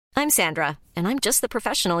I'm Sandra, and I'm just the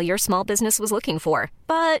professional your small business was looking for.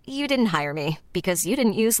 But you didn't hire me because you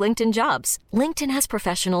didn't use LinkedIn Jobs. LinkedIn has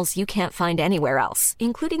professionals you can't find anywhere else,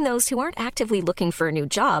 including those who aren't actively looking for a new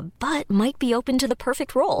job, but might be open to the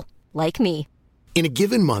perfect role, like me. In a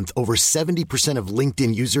given month, over 70% of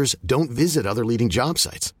LinkedIn users don't visit other leading job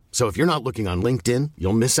sites. So if you're not looking on LinkedIn,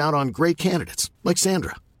 you'll miss out on great candidates like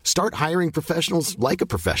Sandra. Start hiring professionals like a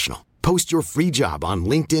professional. Post your free job on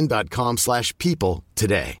linkedin.com/people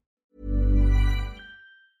today.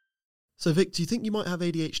 So Vic, do you think you might have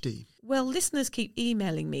ADHD? Well, listeners keep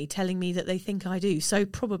emailing me telling me that they think I do, so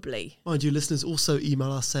probably. Mind you, listeners also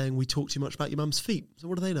email us saying we talk too much about your mum's feet. So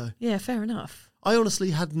what do they know? Yeah, fair enough. I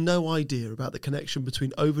honestly had no idea about the connection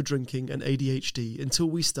between over-drinking and ADHD until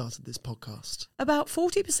we started this podcast. About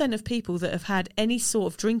 40% of people that have had any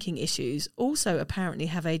sort of drinking issues also apparently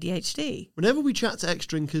have ADHD. Whenever we chat to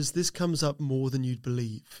ex-drinkers, this comes up more than you'd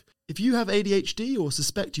believe. If you have ADHD or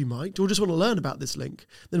suspect you might, or just want to learn about this link,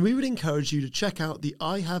 then we would encourage you to check out the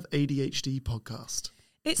I Have ADHD podcast.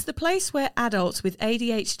 It's the place where adults with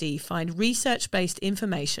ADHD find research-based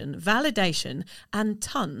information, validation, and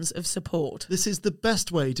tons of support. This is the best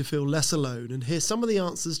way to feel less alone and hear some of the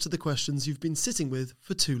answers to the questions you've been sitting with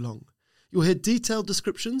for too long. You'll hear detailed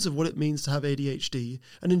descriptions of what it means to have ADHD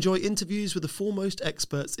and enjoy interviews with the foremost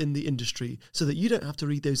experts in the industry so that you don't have to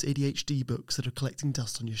read those ADHD books that are collecting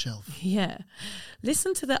dust on your shelf. Yeah.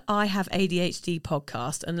 Listen to the I Have ADHD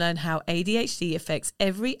podcast and learn how ADHD affects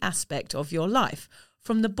every aspect of your life,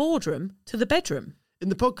 from the boardroom to the bedroom. In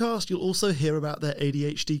the podcast, you'll also hear about their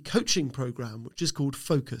ADHD coaching program, which is called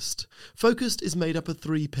Focused. Focused is made up of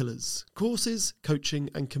 3 pillars: courses, coaching,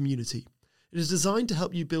 and community. It is designed to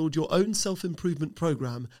help you build your own self-improvement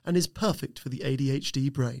program and is perfect for the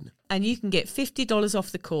ADHD brain. And you can get $50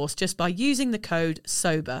 off the course just by using the code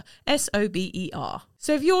SOBER, SOBER.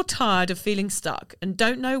 So if you're tired of feeling stuck and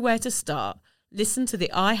don't know where to start, listen to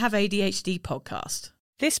the I Have ADHD podcast.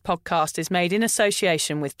 This podcast is made in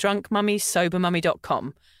association with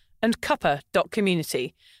drunkmummysobermummy.com and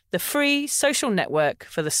cuppa.community, the free social network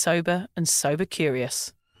for the sober and sober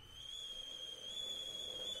curious.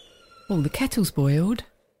 Oh, the kettle's boiled.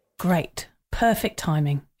 Great. Perfect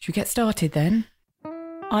timing. Should we get started then?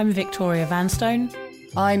 I'm Victoria Vanstone.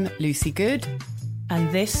 I'm Lucy Good.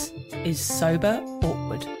 And this is Sober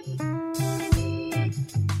Awkward.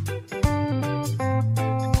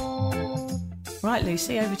 Right,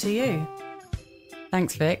 Lucy, over to you.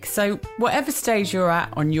 Thanks, Vic. So whatever stage you're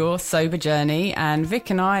at on your sober journey, and Vic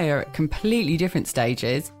and I are at completely different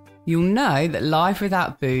stages, you'll know that life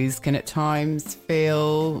without booze can at times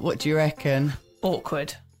feel, what do you reckon?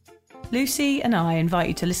 Awkward. Lucy and I invite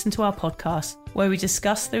you to listen to our podcast where we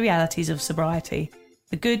discuss the realities of sobriety,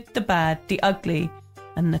 the good, the bad, the ugly,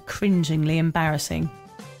 and the cringingly embarrassing.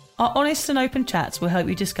 Our honest and open chats will help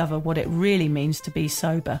you discover what it really means to be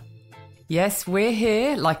sober. Yes, we're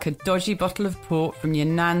here like a dodgy bottle of port from your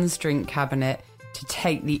nan's drink cabinet to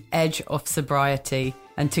take the edge off sobriety.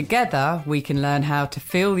 And together we can learn how to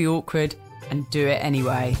feel the awkward and do it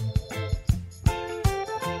anyway.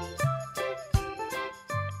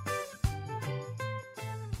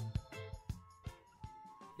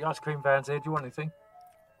 The ice cream van's here. Do you want anything?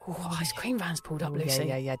 Oh, ice cream van's pulled up, Oh, Lucy.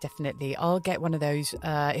 Yeah, definitely. I'll get one of those.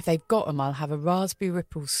 If they've got them, I'll have a raspberry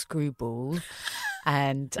ripple screwball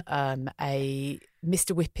and a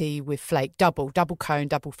Mr. Whippy with flake, double cone,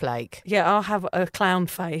 double flake. Yeah, I'll have a clown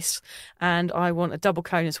face and I want a double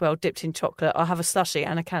cone as well, dipped in chocolate. I'll have a slushie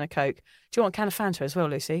and a can of Coke. Do you want a can of Fanta as well,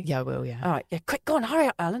 Lucy? Yeah, I will, yeah. All right, yeah, quick, go on, hurry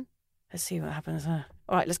up, Alan. Let's see what happens there.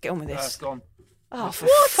 All right, let's get on with this. It's gone. Oh, for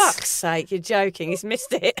fuck's sake, you're joking. He's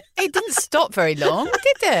missed it. It didn't stop very long,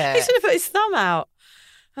 did it? He should have put his thumb out.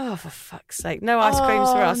 Oh, for fuck's sake. No ice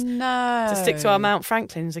creams for us. No. To stick to our Mount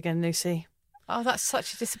Franklins again, Lucy. Oh, that's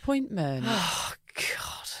such a disappointment. Oh,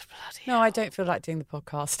 God, bloody No, I don't feel like doing the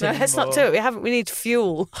podcast No, anymore. let's not do it. We need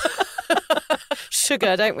fuel.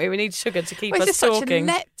 Sugar, don't we? We need sugar to keep Well, us it's just talking.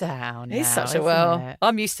 such a letdown. He's now, such a isn't it?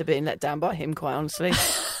 I'm used to being let down by him, quite honestly.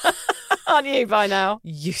 Aren't you by now?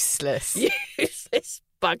 Useless. Useless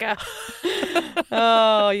bugger.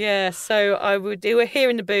 Oh, yeah. So we're here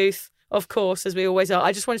in the booth, of course, as we always are.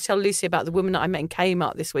 I just want to tell Lucy about the woman that I met in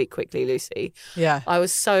Kmart this week quickly, Lucy. Yeah. I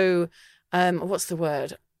was so, what's the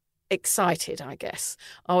word? Excited, I guess.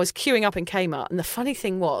 I was queuing up in Kmart, and the funny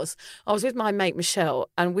thing was, I was with my mate Michelle,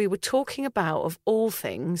 and we were talking about, of all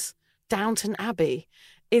things, Downton Abbey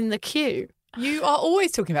in the queue. You are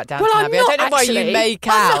always talking about Downton Well, I'm Abbey. not, I don't know why actually. you make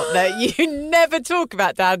out that you never talk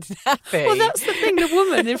about Downton Abbey. Well, that's the thing. The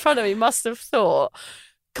woman in front of me must have thought,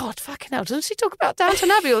 God, fucking hell, doesn't she talk about Downton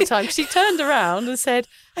Abbey all the time? She turned around and said,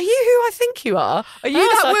 are you who I think you are? Are you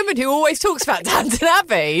that woman who always talks about Downton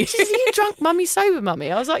Abbey? She said, are you drunk mummy, sober mummy?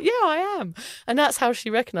 I was like, yeah, I am. And that's how she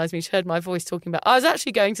recognised me. She heard my voice talking about... I was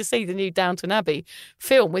actually going to see the new Downton Abbey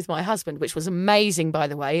film with my husband, which was amazing, by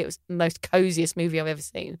the way. It was the most cosiest movie I've ever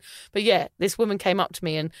seen. But yeah, this woman came up to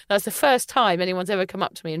me, and that's the first time anyone's ever come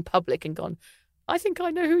up to me in public and gone, I think I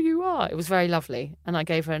know who you are. It was very lovely. And I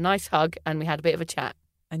gave her a nice hug and we had a bit of a chat.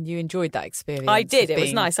 And you enjoyed that experience? I did. It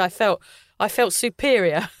was nice. I felt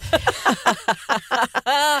superior.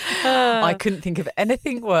 I couldn't think of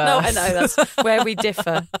anything worse. No, I know. That's where we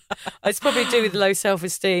differ. It's probably to do with low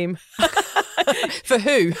self-esteem. For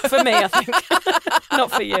who? For me, I think.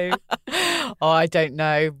 Not for you. Oh, I don't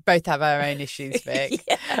know. Both have our own issues, Vic.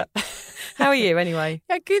 Yeah. How are you anyway?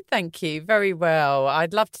 Yeah, good, thank you. Very well.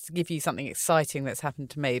 I'd love to give you something exciting that's happened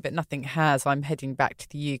to me, but nothing has. I'm heading back to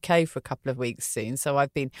the UK for a couple of weeks soon. So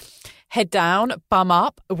I've been head down, bum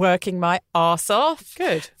up, working my arse off.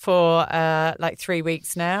 Good. For like 3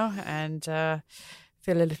 weeks now, and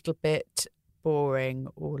feel a little bit boring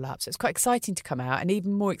all up. So it's quite exciting to come out, and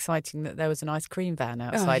even more exciting that there was an ice cream van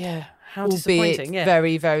outside. Oh, yeah. How disappointing. Albeit yeah.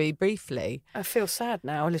 very, very briefly. I feel sad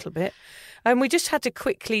now a little bit. And we just had to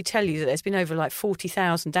quickly tell you that there's been over like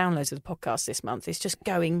 40,000 downloads of the podcast this month. It's just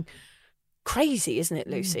going crazy, isn't it,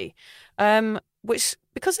 Lucy? Which,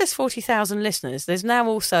 because there's 40,000 listeners, there's now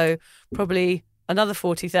also probably another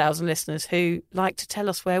 40,000 listeners who like to tell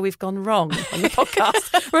us where we've gone wrong on the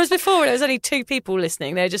podcast. Whereas before, when there was only 2 people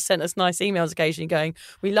listening, they just sent us nice emails occasionally going,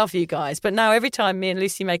 we love you guys. But now every time me and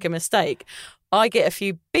Lucy make a mistake, I get a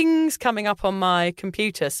few bings coming up on my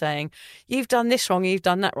computer saying, you've done this wrong, you've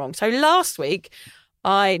done that wrong. So last week,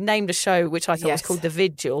 I named a show which I thought was called The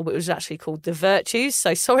Vigil, but it was actually called The Virtues.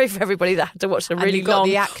 So sorry for everybody that had to watch a really long,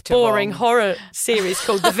 boring horror series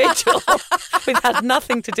called The Vigil, which had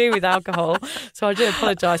nothing to do with alcohol. So I do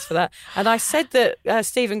apologise for that. And I said that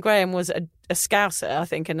Stephen Graham was a Scouser, I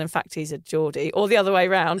think, and in fact he's a Geordie, or the other way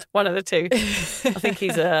round, one of the two. I think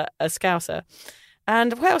he's a Scouser.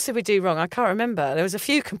 And what else did we do wrong? I can't remember. There was a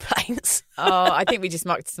few complaints. I think we just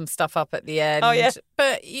mucked some stuff up at the end. Oh, yeah.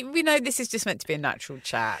 But, we know, this is just meant to be a natural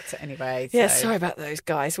chat anyway. Yeah, so. sorry about those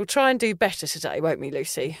guys. We'll try and do better today, won't we,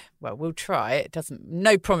 Lucy? Well, we'll try.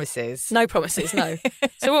 No promises. No promises, no.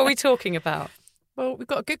 So what are we talking about? Well, we've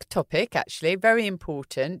got a good topic, actually, very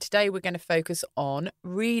important. Today we're going to focus on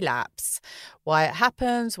relapse, why it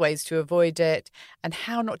happens, ways to avoid it, and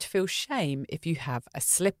how not to feel shame if you have a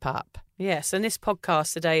slip-up. Yes, and this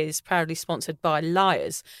podcast today is proudly sponsored by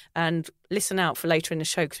Liars. And listen out for later in the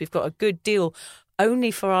show because we've got a good deal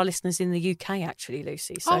only for our listeners in the UK, actually,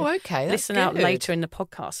 Lucy. So okay. That's listen good. out later in the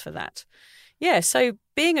podcast for that. Yeah, so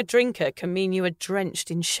being a drinker can mean you are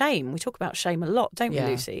drenched in shame. We talk about shame a lot, don't we,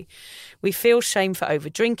 Lucy? We feel shame for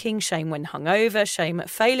over-drinking, shame when hungover, shame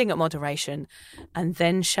at failing at moderation, and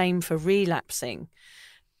then shame for relapsing.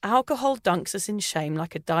 Alcohol dunks us in shame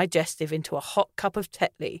like a digestive into a hot cup of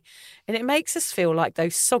Tetley, and it makes us feel like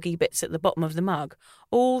those soggy bits at the bottom of the mug,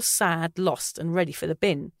 all sad, lost and ready for the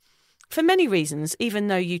bin. For many reasons, even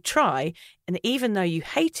though you try, and even though you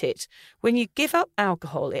hate it, when you give up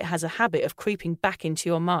alcohol, it has a habit of creeping back into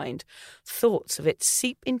your mind. Thoughts of it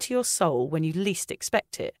seep into your soul when you least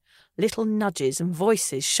expect it. Little nudges and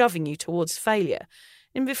voices shoving you towards failure.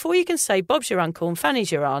 And before you can say Bob's your uncle and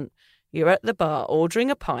Fanny's your aunt, you're at the bar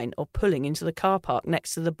ordering a pint or pulling into the car park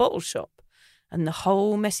next to the bottle shop. And the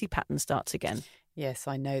whole messy pattern starts again. Yes,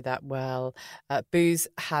 I know that well. Booze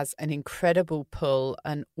has an incredible pull,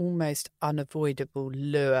 an almost unavoidable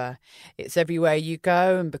lure. It's everywhere you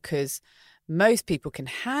go, and because most people can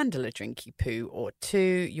handle a drinky poo or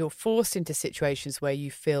two, you're forced into situations where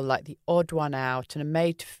you feel like the odd one out and are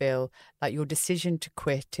made to feel like your decision to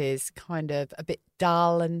quit is kind of a bit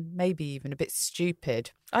dull and maybe even a bit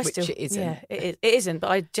stupid, it isn't. Yeah, it isn't,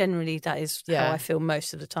 but I generally, that is how I feel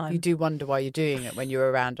most of the time. You do wonder why you're doing it when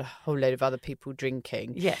you're around a whole load of other people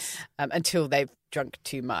drinking. Yes. Until they've drunk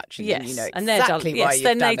too much. And then you know and exactly why you've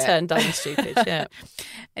then done they it. turn dumb and stupid, yeah.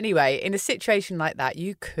 Anyway, in a situation like that,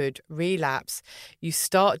 you could relapse. You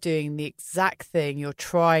start doing the exact thing you're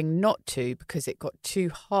trying not to because it got too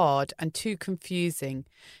hard and too confusing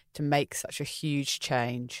to make such a huge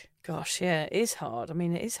change. Gosh, yeah, it is hard. I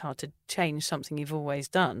mean, it is hard to change something you've always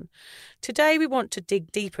done. Today, we want to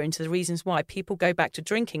dig deeper into the reasons why people go back to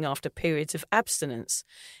drinking after periods of abstinence.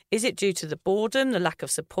 Is it due to the boredom, the lack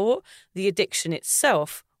of support, the addiction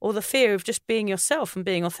itself, or the fear of just being yourself and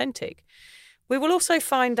being authentic? We will also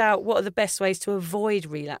find out what are the best ways to avoid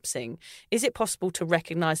relapsing. Is it possible to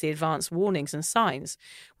recognise the advanced warnings and signs?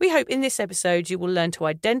 We hope in this episode you will learn to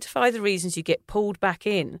identify the reasons you get pulled back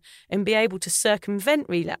in and be able to circumvent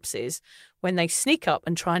relapses when they sneak up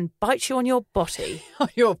and try and bite you on your body. On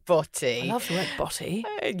your body. I love the word body.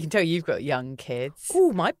 You can tell you've got young kids.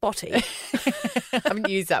 Oh, my body. I haven't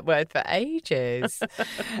used that word for ages.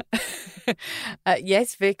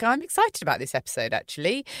 Yes, Vic, I'm excited about this episode,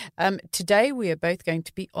 actually. Today, we are both going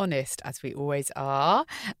to be honest, as we always are,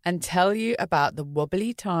 and tell you about the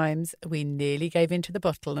wobbly times we nearly gave into the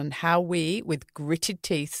bottle and how we, with gritted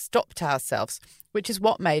teeth, stopped ourselves, which is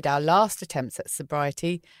what made our last attempts at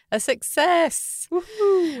sobriety a success.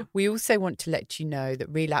 Woohoo! We also want to let you know that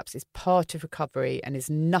relapse is part of recovery and is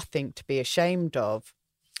nothing to be ashamed of.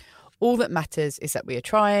 All that matters is that we are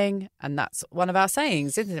trying, and that's one of our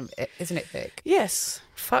sayings, isn't it, Vic? Yes,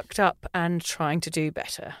 fucked up and trying to do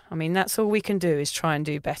better. I mean, that's all we can do is try and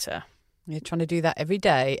do better. You're trying to do that every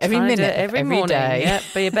day, every minute, every morning. Day. Yeah,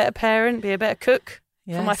 be a better parent, be a better cook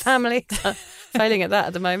for my Yes. family. Failing at that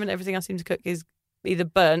at the moment, everything I seem to cook is either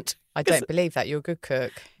burnt. I don't believe that. You're a good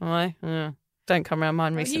cook. Don't come around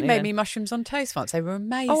mine recently. You made me mushrooms on toast once. They were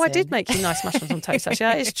amazing. Oh, I did make you nice mushrooms on toast, actually.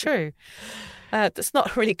 That is true. That's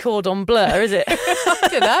not really cordon bleu, is it? I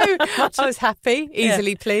don't know. I was happy.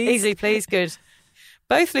 Easily pleased. Easily pleased, good.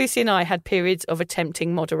 Both Lucy and I had periods of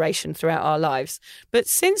attempting moderation throughout our lives. But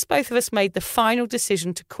since both of us made the final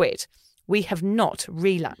decision to quit, we have not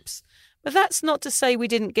relapsed. But that's not to say we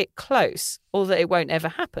didn't get close or that it won't ever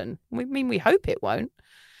happen. We hope it won't.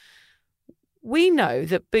 We know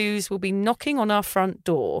that booze will be knocking on our front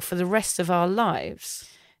door for the rest of our lives.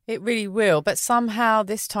 It really will. But somehow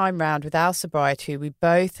this time round with our sobriety, we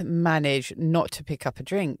both managed not to pick up a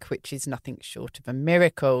drink, which is nothing short of a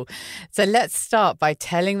miracle. So let's start by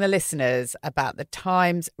telling the listeners about the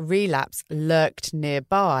times relapse lurked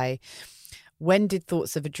nearby. When did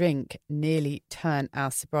thoughts of a drink nearly turn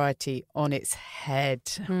our sobriety on its head?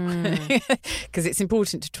 Because it's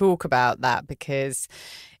important to talk about that, because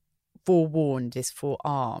forewarned is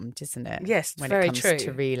forearmed, isn't it? Yes, when very it comes true.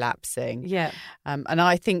 to relapsing. Yeah. And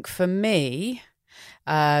I think for me,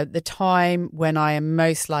 the time when I am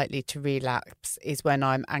most likely to relapse is when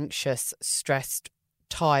I'm anxious, stressed,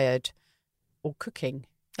 tired, or cooking.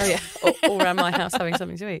 Oh, yeah. Or around my house having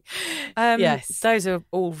something to eat. Yes. Those are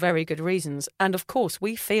all very good reasons. And of course,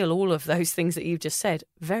 we feel all of those things that you've just said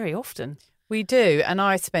very often. We do. And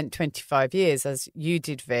I spent 25 years, as you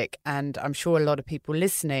did, Vic, and I'm sure a lot of people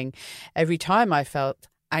listening, every time I felt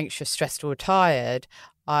anxious, stressed or tired,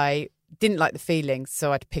 I didn't like the feeling,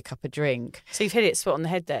 so I'd pick up a drink. So you've hit it spot on the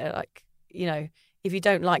head there. Like, if you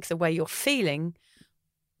don't like the way you're feeling,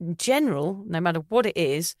 in general, no matter what it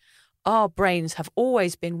is, our brains have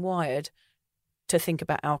always been wired to think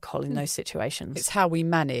about alcohol in those situations. It's how we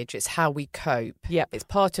manage. It's how we cope. Yep. It's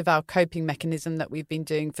part of our coping mechanism that we've been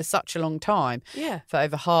doing for such a long time, Yeah. for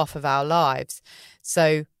over half of our lives.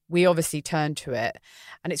 So we obviously turn to it.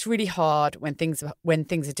 And it's really hard when things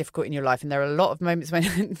are difficult in your life. And there are a lot of moments when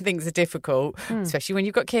things are difficult, especially when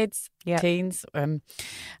you've got kids, teens,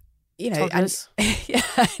 Toddlers.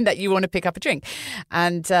 and that you want to pick up a drink.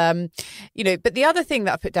 And, but the other thing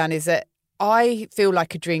that I put down is that I feel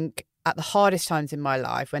like a drink at the hardest times in my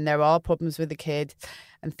life, when there are problems with the kid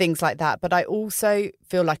and things like that. But I also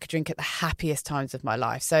feel like a drink at the happiest times of my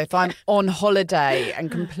life. So if I'm on holiday and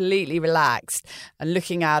completely relaxed and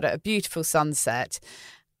looking out at a beautiful sunset,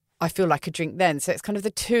 I feel like a drink then. So it's kind of the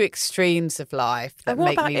two extremes of life that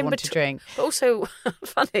make me want to drink. But also,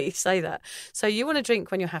 funny you say that. So you want to drink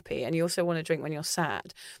when you're happy and you also want to drink when you're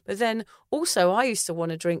sad. But then also I used to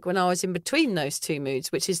want to drink when I was in between those two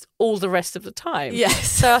moods, which is all the rest of the time. Yes.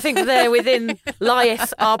 So I think there within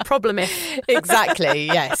lieth our problem. Exactly,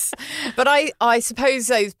 yes. But I suppose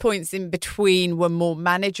those points in between were more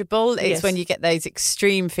manageable. It's Yes. when you get those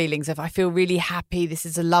extreme feelings of I feel really happy, this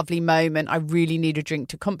is a lovely moment, I really need a drink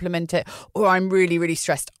to complement it, or I'm really, really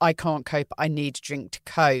stressed, I can't cope, I need a drink to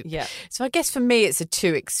cope. Yeah. So I guess for me it's the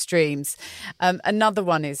two extremes. Another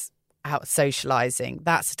one is out socialising.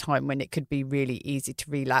 That's a time when it could be really easy to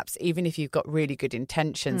relapse, even if you've got really good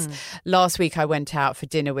intentions. Last week I went out for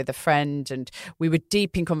dinner with a friend and we were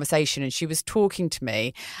deep in conversation and she was talking to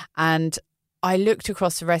me and I looked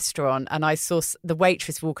across the restaurant and I saw the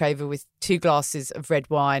waitress walk over with 2 glasses of red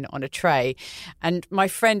wine on a tray. And my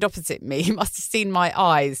friend opposite me must have seen my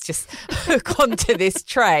eyes just hook onto this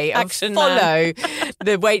tray and follow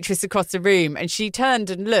the waitress across the room. And she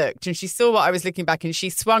turned and looked and she saw what I was looking back and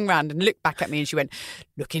she swung round and looked back at me and she went,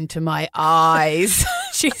 "Look into my eyes."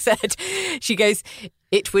 She said, she goes,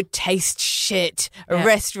 it would taste shit. A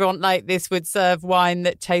restaurant like this would serve wine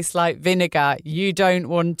that tastes like vinegar. You don't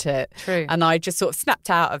want it. True. And I just sort of snapped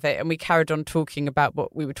out of it, and we carried on talking about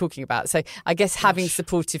what we were talking about. So I guess having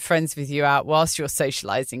supportive friends with you out whilst you're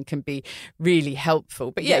socialising can be really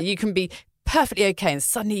helpful. But you can be perfectly okay, and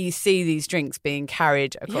suddenly you see these drinks being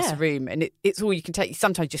carried across a room, and it's all you can take. You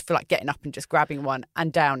sometimes just feel like getting up and just grabbing one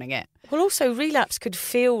and downing it. Well, also, relapse could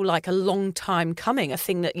feel like a long time coming, a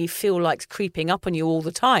thing that you feel like's creeping up on you all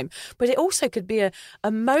the time. But it also could be a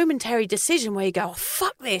momentary decision where you go, oh,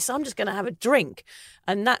 fuck this, I'm just going to have a drink.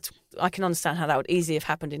 And I can understand how that would easily have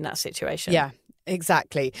happened in that situation. Yeah.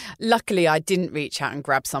 Exactly. Luckily, I didn't reach out and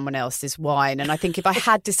grab someone else's wine. And I think if I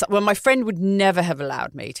had to, well, my friend would never have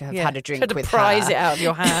allowed me to have had a drink with her. Prize it out of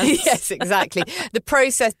your hands. Yes, exactly. The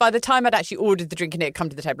process, by the time I'd actually ordered the drink and it had come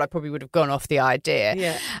to the table, I probably would have gone off the idea.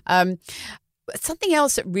 Yeah. Something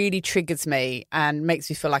else that really triggers me and makes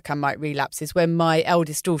me feel like I might relapse is when my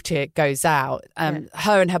eldest daughter goes out.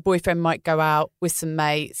 Her and her boyfriend might go out with some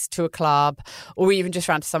mates to a club, or even just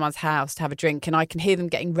round to someone's house to have a drink, and I can hear them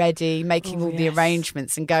getting ready, making all the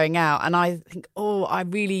arrangements and going out. And I think,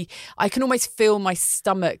 I can almost feel my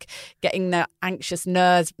stomach getting that anxious,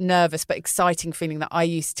 nervous but exciting feeling that I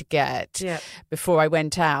used to get before I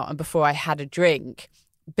went out and before I had a drink.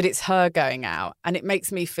 But it's her going out, and it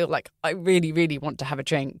makes me feel like I really, really want to have a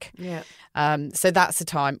drink. Yeah. So that's the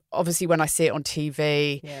time. Obviously, when I see it on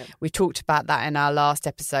TV, we talked about that in our last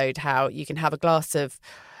episode, how you can have a bottle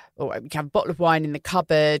of wine in the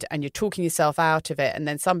cupboard and you're talking yourself out of it, and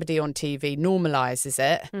then somebody on TV normalises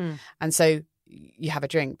it. And so you have a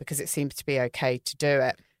drink because it seems to be okay to do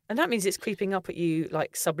it. And that means it's creeping up at you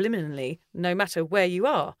like subliminally, no matter where you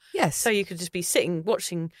are. Yes. So you could just be sitting,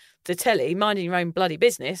 watching the telly, minding your own bloody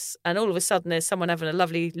business, and all of a sudden there's someone having a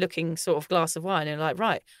lovely looking sort of glass of wine, and you're like,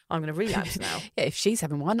 right, I'm going to relapse now. If she's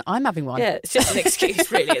having one, I'm having one. Yeah, it's just an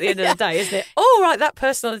excuse really at the end of the day, isn't it? Oh, right, that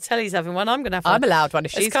person on the telly's having one, I'm going to have one. I'm allowed one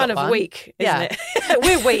if she's got one. It's kind of weak, isn't it?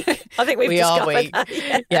 We're weak. I think we are weak. That.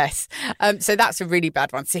 Yeah. Yes. So that's a really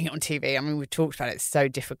bad one, seeing it on TV. I mean, we've talked about it, it's so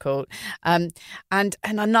difficult. And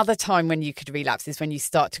another time when you could relapse is when you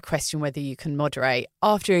start to question whether you can moderate.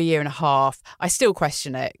 After a year and a half, I still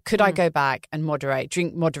question it. Could I go back and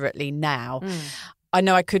drink moderately now? I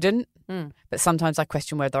know I couldn't, but sometimes I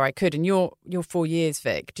question whether I could. And you're 4 years,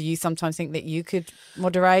 Vic. Do you sometimes think that you could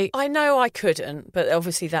moderate? I know I couldn't, but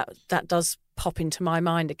obviously that does pop into my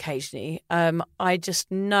mind occasionally. I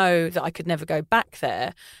just know that I could never go back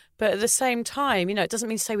there. But at the same time, it doesn't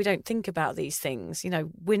mean to say we don't think about these things.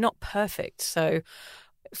 We're not perfect. So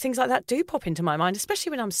things like that do pop into my mind, especially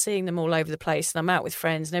when I'm seeing them all over the place and I'm out with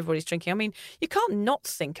friends and everybody's drinking. I mean, you can't not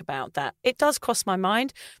think about that. It does cross my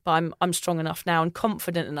mind, but I'm strong enough now and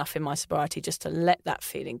confident enough in my sobriety just to let that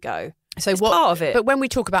feeling go. So it's part of it. But when we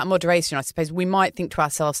talk about moderation, I suppose we might think to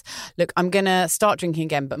ourselves, look, I'm going to start drinking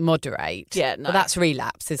again, but moderate. Yeah, no. But that's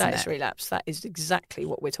relapse, isn't it? That is relapse. That is exactly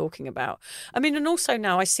what we're talking about. I mean, and also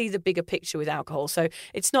now I see the bigger picture with alcohol. So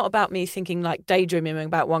it's not about me thinking like daydreaming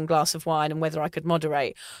about one glass of wine and whether I could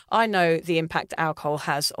moderate. I know the impact alcohol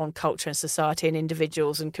has on culture and society and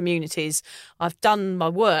individuals and communities. I've done my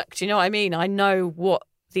work. Do you know what I mean? I know what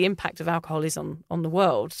the impact of alcohol is on the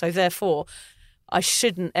world. So therefore, I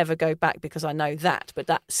shouldn't ever go back because I know that, but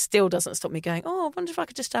that still doesn't stop me going, I wonder if I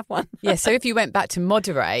could just have one. Yeah, so if you went back to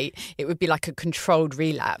moderate, it would be like a controlled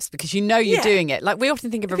relapse because you're doing it. Like we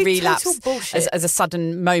often think of a relapse as a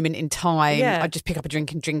sudden moment in time. Yeah. I just pick up a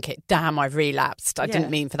drink and drink it. Damn, I've relapsed. I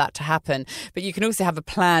didn't mean for that to happen. But you can also have a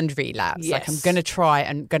planned relapse. Yes. Like I'm going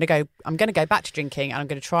to go back to drinking and I'm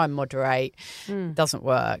going to try and moderate. Doesn't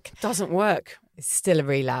work. Doesn't work. It's still a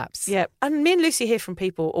relapse. Yeah. And me and Lucy hear from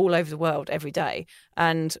people all over the world every day.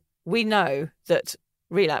 And we know that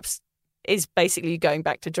relapse is basically going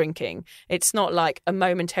back to drinking. It's not like a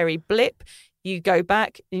momentary blip. You go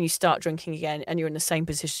back and you start drinking again and you're in the same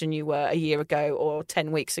position you were a year ago or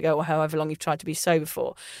 10 weeks ago or however long you've tried to be sober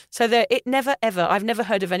for. So I've never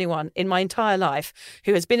heard of anyone in my entire life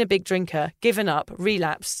who has been a big drinker, given up,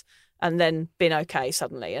 relapsed, and then been okay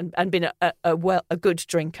suddenly and been a good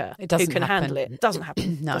drinker who can handle it. It doesn't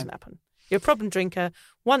happen. No. It doesn't happen. You're a problem drinker.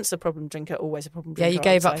 Once a problem drinker, always a problem drinker. Yeah, you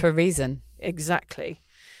gave up for a reason. Exactly.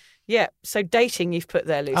 Yeah. So dating you've put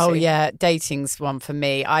there, Lucy. Oh, yeah. Dating's one for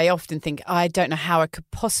me. I often think I don't know how I could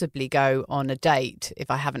possibly go on a date if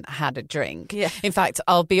I haven't had a drink. Yeah. In fact,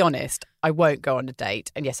 I'll be honest, I won't go on a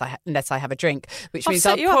date unless I have a drink, which means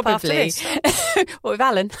set I'll you up after probably... this. What, with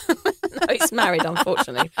Alan? No, he's married,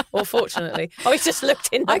 unfortunately. Or fortunately. Oh, he's just looked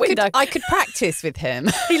in the window. I could practice with him.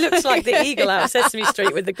 He looks like the eagle out of Sesame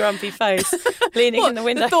Street with the grumpy face, leaning in the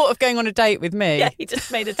window. The thought of going on a date with me? Yeah, he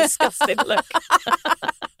just made a disgusted look.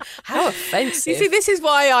 How offensive. You see, this is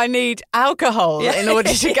why I need alcohol in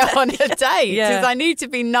order to go on a date, because I need to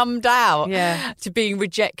be numbed out to being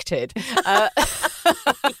rejected.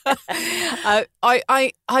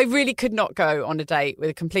 I really could not go on a date with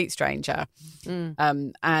a complete stranger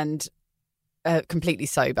and completely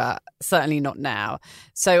sober, certainly not now.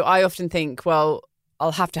 So I often think, well,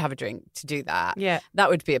 I'll have to have a drink to do that. Yeah. That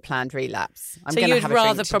would be a planned relapse. So you'd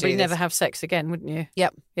rather probably never have sex again, wouldn't you?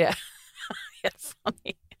 Yep. Yeah. Yeah,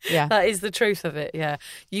 funny. Yeah. That is the truth of it, yeah.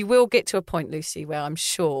 You will get to a point, Lucy, where I'm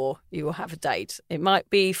sure you will have a date. It might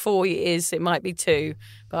be 4 years, it might be 2,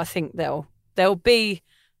 but I think there'll be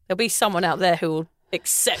someone out there who will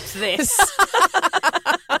accept this.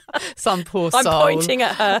 Some poor soul. I'm pointing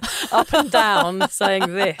at her up and down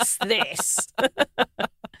saying this.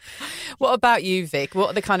 What about you, Vic? What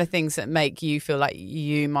are the kind of things that make you feel like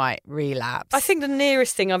you might relapse? I think the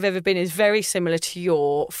nearest thing I've ever been is very similar to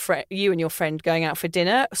you and your friend going out for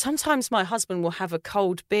dinner. Sometimes my husband will have a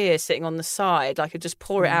cold beer sitting on the side. I could just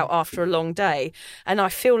pour it out after a long day. And I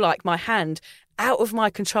feel like my hand out of my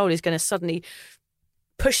control is going to suddenly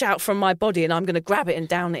push out from my body and I'm going to grab it and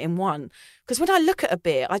down it in one. Because when I look at a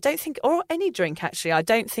beer, I don't think, or any drink actually, I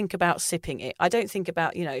don't think about sipping it. I don't think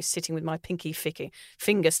about, sitting with my pinky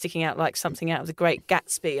finger sticking out like something out of The Great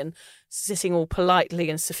Gatsby and sitting all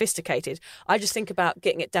politely and sophisticated. I just think about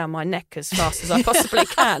getting it down my neck as fast as I possibly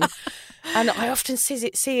can. And I often see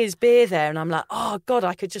his beer there and I'm like, oh God,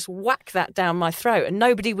 I could just whack that down my throat and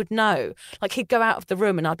nobody would know. Like he'd go out of the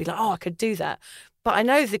room and I'd be like, oh, I could do that. But I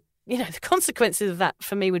know the consequences of that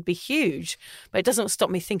for me would be huge, but it doesn't stop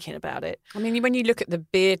me thinking about it. I mean, when you look at the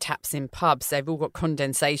beer taps in pubs, they've all got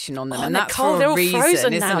condensation on them, and that's cold. for a reason, They're all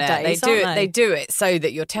frozen isn't nowadays, it? They do it so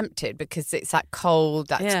that you're tempted because it's that cold,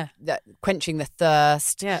 that quenching the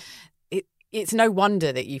thirst. Yeah. It's no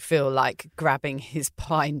wonder that you feel like grabbing his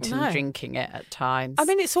pint and drinking it at times. I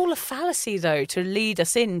mean, it's all a fallacy, though, to lead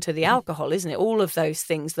us into the alcohol, isn't it? All of those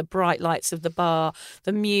things, the bright lights of the bar,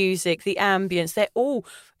 the music, the ambience, they're all,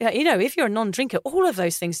 if you're a non-drinker, all of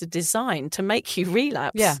those things are designed to make you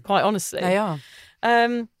relapse, quite honestly. They are.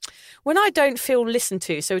 When I don't feel listened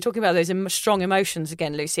to, so we're talking about those strong emotions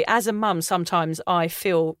again, Lucy, as a mum, sometimes I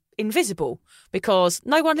feel invisible because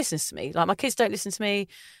no one listens to me. Like my kids don't listen to me.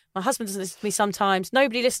 My husband doesn't listen to me sometimes.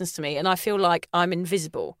 Nobody listens to me and I feel like I'm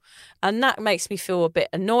invisible. And that makes me feel a bit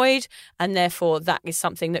annoyed and therefore that is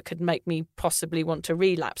something that could make me possibly want to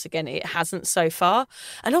relapse again. It hasn't so far.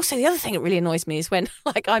 And also the other thing that really annoys me is when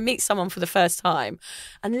I meet someone for the first time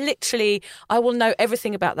and literally I will know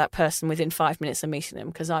everything about that person within 5 minutes of meeting them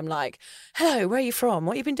because I'm like, hello, where are you from?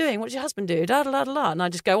 What have you been doing? What does your husband do? Da, da, da, da, da. And I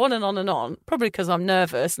just go on and on and on, probably because I'm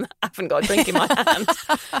nervous and I haven't got a drink in my hand.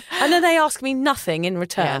 And then they ask me nothing in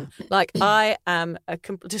return. Yeah. Like I am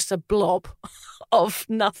just a blob of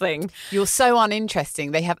nothing. You're so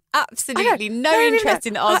uninteresting. They have absolutely no interest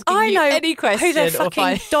in asking you any question. Who their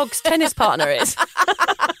fucking dog's tennis partner is.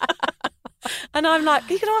 And I'm like,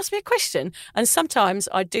 you can ask me a question. And sometimes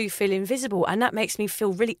I do feel invisible and that makes me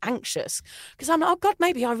feel really anxious because I'm like, oh God,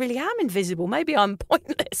 maybe I really am invisible. Maybe I'm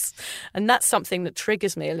pointless. And that's something that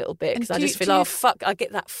triggers me a little bit because I just feel, oh, fuck, I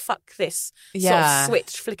get that fuck this sort of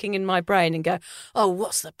switch flicking in my brain and go, oh,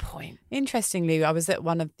 what's the point? Interestingly, I was at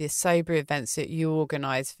one of the sober events that you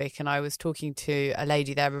organised, Vic, and I was talking to a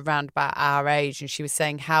lady there around about our age and she was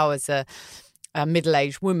saying how as a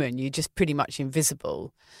middle-aged woman, you're just pretty much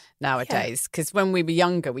invisible nowadays. Because when we were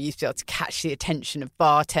younger, we used to be able to catch the attention of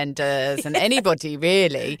bartenders and anybody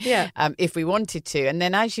really, if we wanted to. And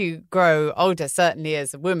then as you grow older, certainly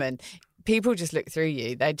as a woman, people just look through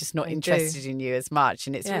you. They're just not interested in you as much.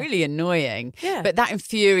 And it's really annoying. Yeah. But that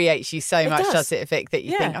infuriates you so much, does it, Vic, that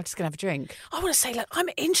you think, I'm just going to have a drink. I want to say, look, I'm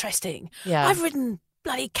interesting. Yeah. I've ridden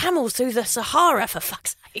bloody camels through the Sahara, for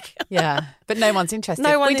fuck's sake. Yeah, but no one's interested.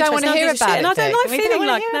 We don't want to hear about it. And I don't like feeling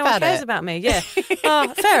like no one cares about me. Yeah.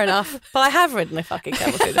 Fair enough. But I have ridden a fucking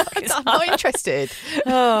camel through the fucking Sahara. I'm not interested.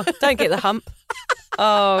 Oh, don't get the hump.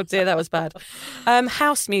 Oh dear, that was bad.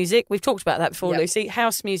 House music. We've talked about that before, Lucy.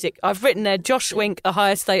 House music. I've written there, Josh Wink, A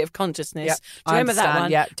Higher State of Consciousness. Yep. Do you remember that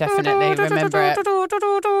one? Yeah, definitely remember it.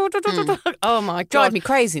 Oh my God. Drive me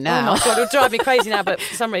crazy now. Oh my God, it would drive me crazy now, but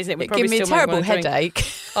for some reason it would probably give me a still terrible make me want to drink.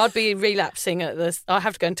 headache. I'd be relapsing at this. I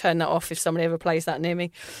have to go and turn that off if somebody ever plays that near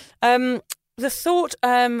me. The thought,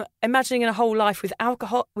 imagining a whole life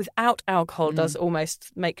without alcohol does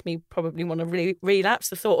almost make me probably want to relapse.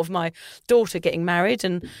 The thought of my daughter getting married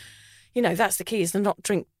and, that's the key, is to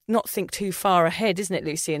not think too far ahead, isn't it,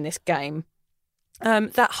 Lucy, in this game?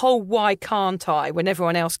 That whole why can't I when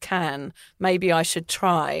everyone else can, maybe I should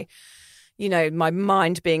try. my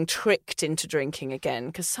mind being tricked into drinking again.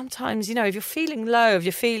 Because sometimes, if you're feeling low, if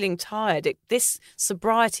you're feeling tired, this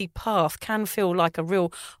sobriety path can feel like a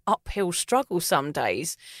real uphill struggle some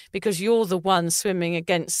days, because you're the one swimming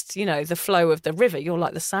against, the flow of the river. You're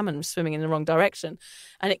like the salmon swimming in the wrong direction.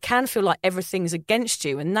 And it can feel like everything's against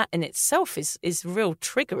you. And that in itself is real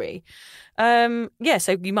triggery. So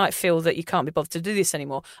you might feel that you can't be bothered to do this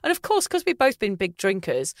anymore. And of course, because we've both been big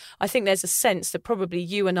drinkers, I think there's a sense that probably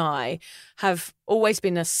you and I have always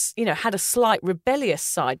been had a slight rebellious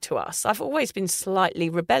side to us. I've always been slightly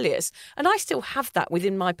rebellious, and I still have that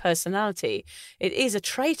within my personality. It is a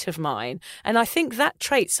trait of mine. And I think that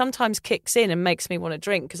trait sometimes kicks in and makes me want to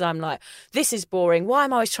drink, because I'm like, this is boring. Why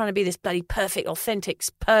am I always trying to be this bloody perfect, authentic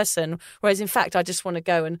person? Whereas in fact, I just want to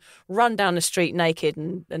go and run down the street naked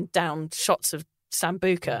and down shots of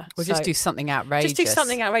Sambuca. Or just do something outrageous. Just do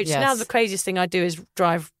something outrageous. Yes. Now the craziest thing I do is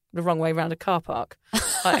drive the wrong way around a car park.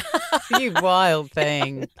 You wild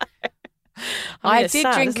thing. I did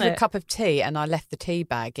sad, drink isn't a it? cup of tea and I left the tea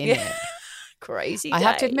bag in it. Crazy I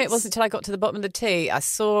have to admit, it days. wasn't until I got to the bottom of the tea, I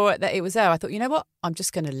saw that it was there. I thought, you know what? I'm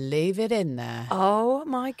just going to leave it in there. Oh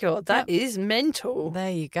my God, that is mental.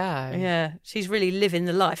 There you go. Yeah, she's really living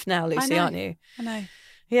the life now, Lucy, aren't you? I know.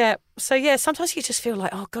 Yeah. So sometimes you just feel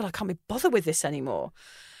like, oh God, I can't be bothered with this anymore.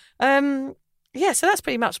 So that's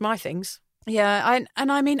pretty much my things. Yeah,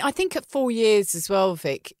 I think at 4 years as well,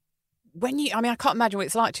 Vic, I can't imagine what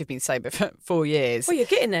it's like to have been sober for 4 years. Well, you're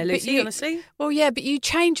getting there, Lucy, honestly. Well, yeah, but you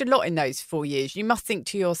change a lot in those 4 years. You must think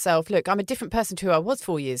to yourself, look, I'm a different person to who I was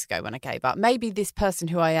 4 years ago when I gave up. Maybe this person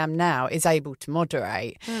who I am now is able to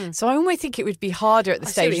moderate. So I always think it would be harder at the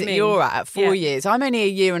stage that you're at 4 years. I'm only a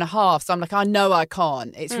year and a half, so I'm like, I know I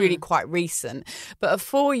can't. It's really quite recent. But at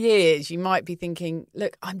 4 years, you might be thinking,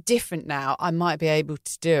 look, I'm different now. I might be able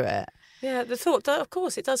to do it. Yeah, the thought, of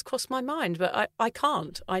course, it does cross my mind, but I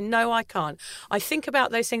can't. I know I can't. I think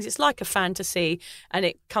about those things. It's like a fantasy, and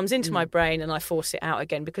it comes into my brain and I force it out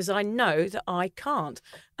again because I know that I can't.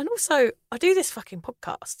 And also, I do this fucking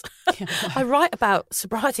podcast. I write about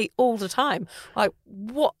sobriety all the time. Like,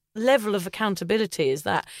 what level of accountability is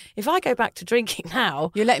that? If I go back to drinking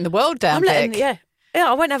now... You're letting the world down, Vic. Yeah,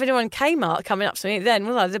 I won't have anyone in Kmart coming up to me then,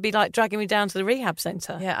 will I? They'll be like dragging me down to the rehab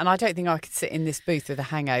centre. Yeah, and I don't think I could sit in this booth with a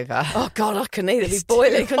hangover. Oh, God, I couldn't either. It'd be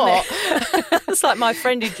boiling, couldn't it? It's like my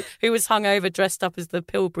friend who was hungover dressed up as the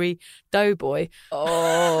Pillsbury Doughboy.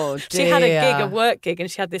 Oh, dear. She had a work gig, and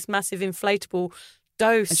she had this massive inflatable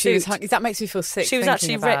dough suit. That makes me feel sick. She was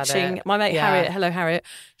actually retching. My mate Harriet, hello Harriet,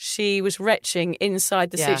 she was retching inside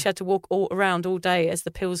the suit. She had to walk around all day as the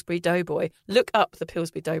Pillsbury Doughboy. Look up the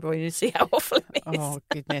Pillsbury Doughboy and you see how awful it is. Oh,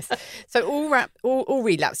 goodness. So all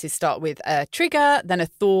relapses start with a trigger, then a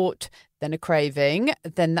thought, then a craving,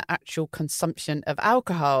 then the actual consumption of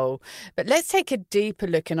alcohol. But let's take a deeper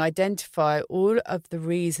look and identify all of the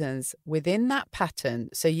reasons within that pattern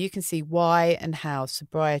so you can see why and how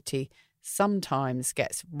sobriety sometimes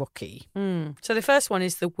gets rocky. So the first one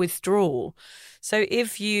is the withdrawal. So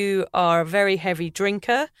if you are a very heavy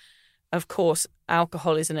drinker, of course,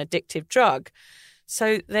 alcohol is an addictive drug.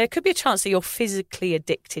 So there could be a chance that you're physically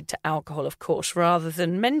addicted to alcohol, of course, rather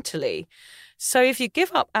than mentally. So if you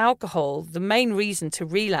give up alcohol, the main reason to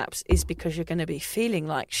relapse is because you're going to be feeling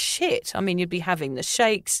like shit. I mean, you'd be having the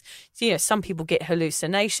shakes. Some people get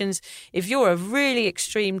hallucinations. If you're a really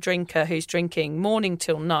extreme drinker who's drinking morning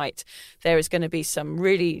till night, there is going to be some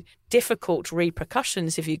really difficult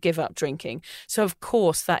repercussions if you give up drinking. So, of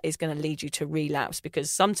course, that is going to lead you to relapse because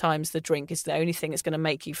sometimes the drink is the only thing that's going to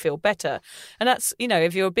make you feel better. And that's,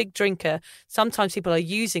 if you're a big drinker, sometimes people are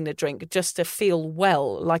using the drink just to feel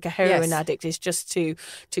well, like a heroin addict is just to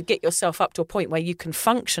get yourself up to a point where you can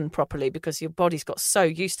function properly because your body's got so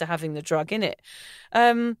used to having the drug in it.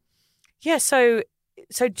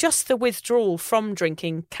 So just the withdrawal from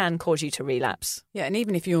drinking can cause you to relapse. Yeah, and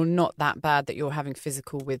even if you're not that bad that you're having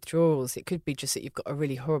physical withdrawals, it could be just that you've got a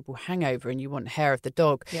really horrible hangover and you want hair of the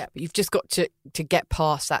dog. Yeah. But you've just got to get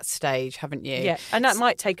past that stage, haven't you? Yeah, and that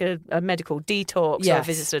might take a medical detox or a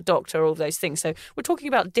visit to a doctor, all those things. So we're talking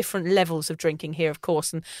about different levels of drinking here, of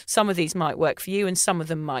course, and some of these might work for you and some of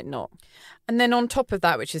them might not. And then on top of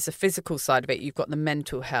that, which is the physical side of it, you've got the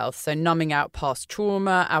mental health. So numbing out past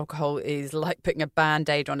trauma. Alcohol is like putting a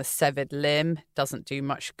Band-Aid on a severed limb. Doesn't do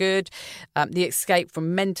much good. The escape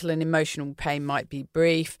from mental and emotional pain might be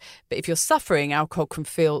brief. But if you're suffering, alcohol can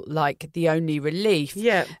feel like the only relief.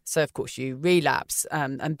 Yeah. So, of course, you relapse.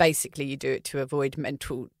 And basically you do it to avoid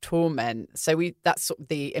mental torment. So that's sort of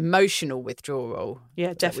the emotional withdrawal.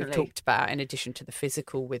 Yeah, definitely. That we've talked about in addition to the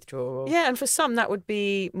physical withdrawal. Yeah, and for some that would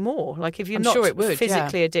be more. Like if you're I'm not sure it would,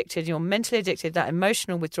 physically addicted, you're mentally addicted, that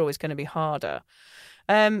emotional withdrawal is going to be harder.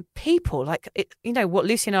 People, what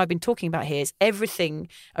Lucy and I have been talking about here is everything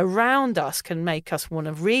around us can make us want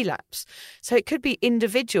to relapse. So it could be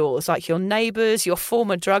individuals like your neighbours, your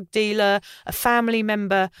former drug dealer, a family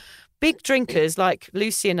member. Big drinkers like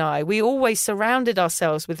Lucy and I, we always surrounded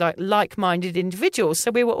ourselves with like-minded individuals. So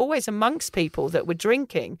we were always amongst people that were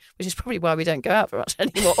drinking, which is probably why we don't go out very much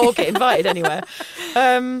anymore or get invited anywhere.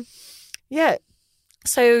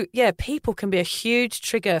 So, people can be a huge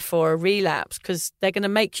trigger for a relapse because they're going to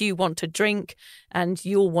make you want to drink and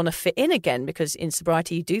you'll want to fit in again because in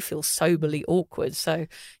sobriety you do feel soberly awkward. So,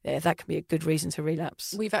 that can be a good reason to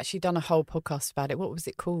relapse. We've actually done a whole podcast about it. What was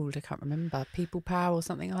it called? I can't remember. People Power or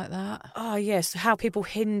something like that? Oh, yes. How people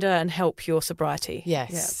hinder and help your sobriety. Yes.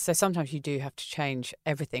 Yeah. So sometimes you do have to change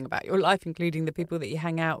everything about your life, including the people that you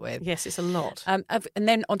hang out with. Yes, it's a lot. And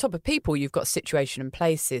then on top of people, you've got situation and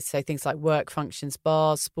places. So things like work functions,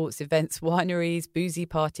 bars, sports events, wineries, boozy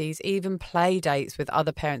parties, even play dates with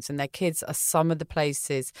other parents and their kids are some of the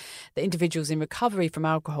places that individuals in recovery from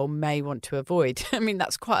alcohol may want to avoid. I mean,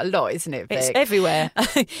 that's quite a lot, isn't it, Vic? It's everywhere.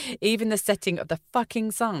 Even the setting of the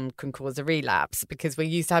fucking sun can cause a relapse because we're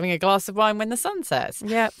used to having a glass of wine when the sun sets.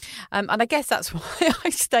 Yeah. And I guess that's why I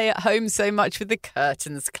stay at home so much with the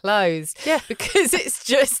curtains closed. Yeah. Because it's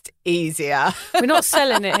just easier. We're not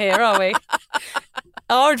selling it here, are we?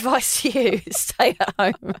 Our advice to you is stay at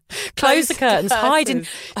home. Close the curtains. Hide in,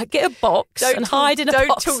 get a box and hide in a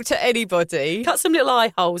box. Don't talk to anybody. Cut some little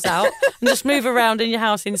eye holes out and just move around in your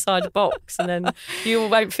house inside a box and then you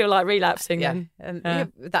won't feel like relapsing. Yeah,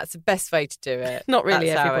 and that's the best way to do it. Not really,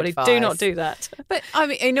 That's our everybody. Do not do that. But I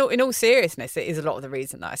mean, in all seriousness, it is a lot of the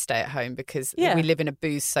reason that I stay at home because we live in a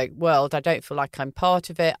booze-soaked world. I don't feel like I'm part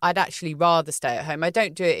of it. I'd actually rather stay at home. I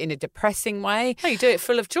don't do it in a depressing way. No, you do it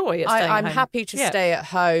full of joy. I'm happy to stay at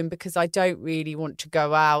home because I don't really want to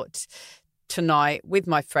go out tonight with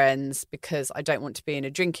my friends because I don't want to be in a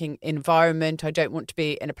drinking environment. I don't want to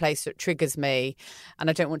be in a place that triggers me and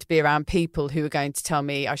I don't want to be around people who are going to tell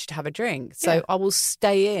me I should have a drink. So I will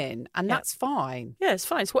stay in and that's fine. Yeah, it's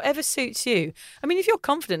fine. It's whatever suits you. I mean, if you're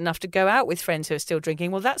confident enough to go out with friends who are still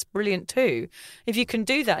drinking, well, that's brilliant too. If you can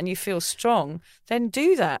do that and you feel strong, then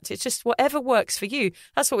do that. It's just whatever works for you.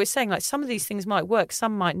 That's what we're saying. Like some of these things might work,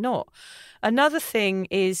 some might not. Another thing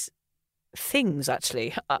is things,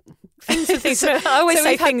 actually. Things are things. I always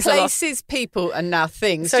say things places, people, and now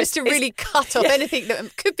things. So just to really cut off anything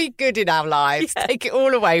that could be good in our lives. Yeah. Take it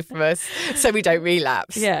all away from us so we don't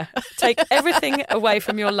relapse. Yeah. Take everything away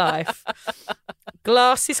from your life.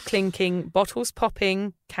 Glasses clinking, bottles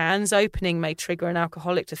popping, cans opening may trigger an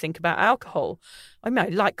alcoholic to think about alcohol. I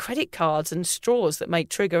mean, like credit cards and straws that may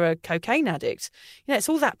trigger a cocaine addict. You know, it's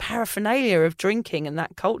all that paraphernalia of drinking and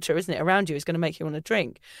that culture, isn't it, around you is going to make you want to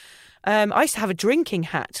drink. I used to have a drinking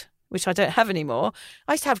hat, which I don't have anymore.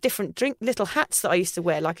 I used to have different little hats that I used to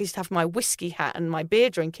wear. Like I used to have my whiskey hat and my beer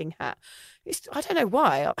drinking hat. I don't know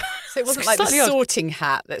why. So it wasn't like the sorting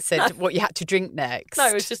hat that said what you had to drink next. No,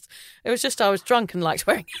 it was just I was drunk and liked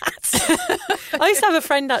wearing hats. I used to have a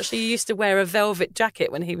friend actually who used to wear a velvet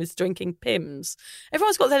jacket when he was drinking Pimm's.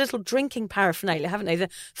 Everyone's got their little drinking paraphernalia, haven't they? The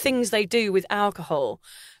things they do with alcohol.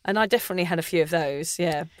 And I definitely had a few of those,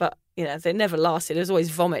 yeah. But, you know, they never lasted. There was always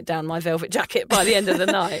vomit down my velvet jacket by the end of the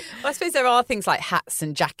night. Well, I suppose there are things like hats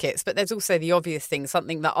and jackets, but there's also the obvious thing.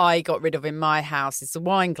 Something that I got rid of in my house is the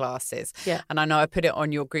wine glasses. Yeah. And I know I put it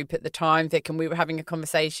on your group at the time, Vic, and we were having a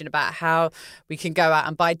conversation about how we can go out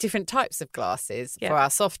and buy different types of glasses for our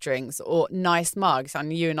soft drinks or nice mugs.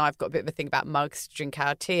 And you and I have got a bit of a thing about mugs to drink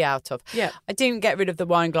our tea out of. Yeah. I didn't get rid of the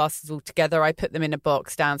wine glasses altogether. I put them in a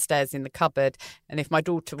box downstairs in the cupboard. And if my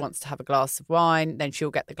daughter wants to have a glass of wine, then she'll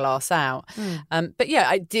get the glass out. But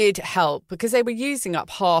yeah, it did help because they were using up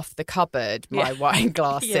half the cupboard, my wine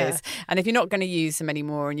glasses. Yeah. And if you're not going to use them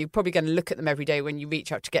anymore and you're probably going to look at them every day when you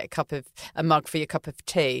reach out to get a mug for your cup of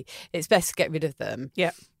tea, it's best to get rid of them.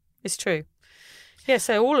 Yeah, it's true. Yeah,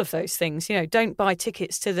 so all of those things, you know, don't buy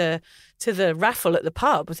tickets to the raffle at the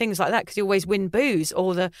pub or things like that because you always win booze.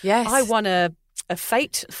 Or I won a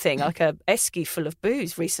fate thing, like a esky full of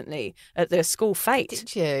booze recently at the school fate.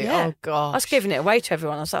 Did you? Yeah. Oh, gosh. I was giving it away to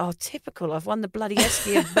everyone. I was like, oh, typical. I've won the bloody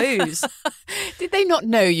esky of booze. Did they not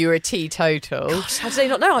know you were a teetotal? Gosh, how do they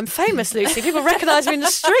not know? I'm famous, Lucy. People recognise me in the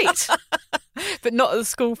street. But not at the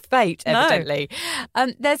school fate, evidently.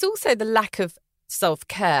 No. There's also the lack of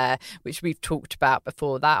self-care, which we've talked about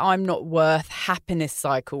before, that I'm not worth happiness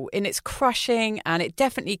cycle. And it's crushing and it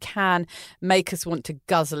definitely can make us want to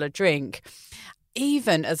guzzle a drink,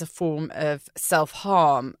 even as a form of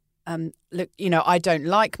self-harm. Look, you know, I don't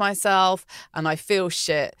like myself and I feel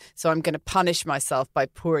shit, so I'm going to punish myself by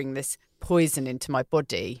pouring this poison into my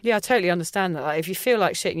body. Yeah, I totally understand that. Like, if you feel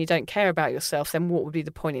like shit and you don't care about yourself, then what would be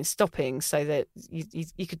the point in stopping? So that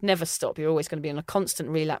you could never stop. You're always going to be in a constant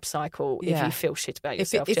relapse cycle if you feel shit about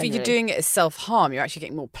yourself. If you're doing it as self-harm, you're actually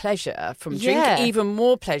getting more pleasure from drinking, even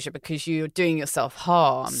more pleasure because you're doing yourself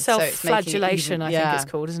harm. Self-flagellation, I think it's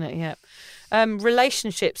called, isn't it? Yeah.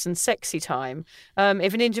 Relationships and sexy time.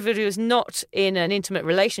 If an individual is not in an intimate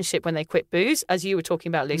relationship when they quit booze, as you were talking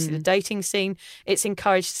about, Lucy, the dating scene, it's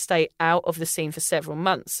encouraged to stay out of the scene for several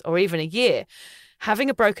months or even a year. Having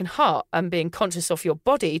a broken heart and being conscious of your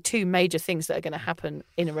body, two major things that are going to happen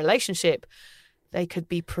in a relationship. They could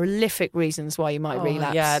be prolific reasons why you might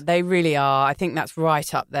relapse. Yeah, they really are. I think that's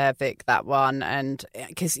right up there, Vic, that one. And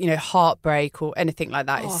because, heartbreak or anything like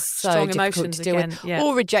that is so difficult to deal with. Yeah.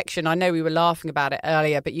 Or rejection. I know we were laughing about it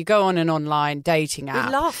earlier, but you go on an online dating app.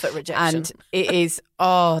 We laugh at rejection. And it is,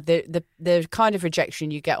 the kind of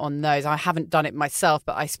rejection you get on those. I haven't done it myself,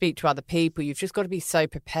 but I speak to other people. You've just got to be so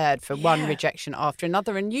prepared for one rejection after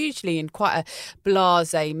another, and usually in quite a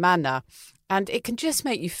blasé manner. And it can just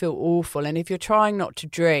make you feel awful. And if you're trying not to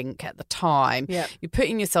drink at the time, you're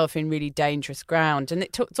putting yourself in really dangerous ground. And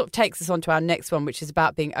it sort of takes us on to our next one, which is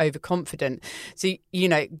about being overconfident. So,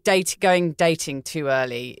 dating too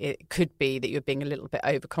early, it could be that you're being a little bit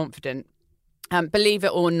overconfident. Believe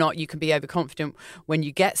it or not, you can be overconfident when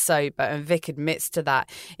you get sober, and Vic admits to that.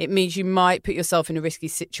 It means you might put yourself in a risky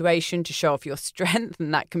situation to show off your strength,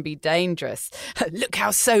 and that can be dangerous. Look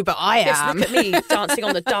how sober I am. Look at me dancing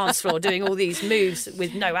on the dance floor, doing all these moves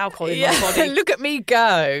with no alcohol in my body. Look at me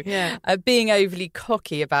go. Yeah. Being overly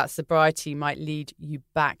cocky about sobriety might lead you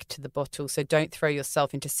back to the bottle, so don't throw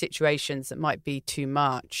yourself into situations that might be too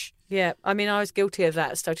much. Yeah, I mean, I was guilty of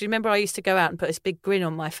that stuff. Do you remember I used to go out and put this big grin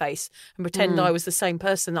on my face and pretend I was the same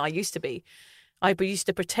person that I used to be? I used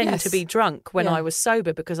to pretend to be drunk when I was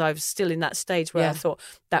sober because I was still in that stage where I thought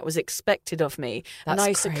that was expected of me. That's and I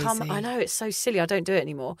used crazy. to come, I know, it's so silly. I don't do it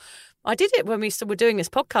anymore. I did it when we were doing this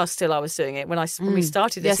podcast still. I was doing it when we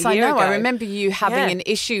started this a year ago. I remember you having an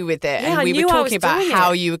issue with it, Yeah, and we were talking about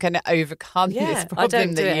how you were going to overcome this I problem don't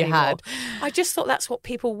do that it you anymore. had. I just thought that's what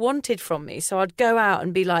people wanted from me. So I'd go out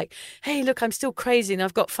and be like, hey, look, I'm still crazy and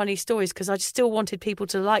I've got funny stories, because I still wanted people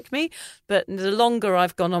to like me. But the longer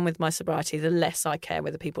I've gone on with my sobriety, the less I care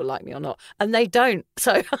whether people like me or not. And they don't.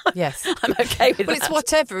 So yes, I'm okay with that. But it's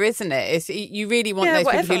whatever, isn't it? You really want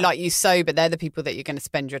those people who like you sober. They're the people that you're going to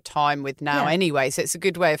spend your time with now anyway. So it's a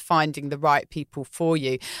good way of finding the right people for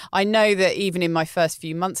you. I know that even in my first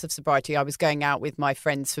few months of sobriety, I was going out with my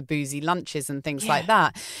friends for boozy lunches and things like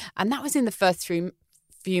that. And that was in the first few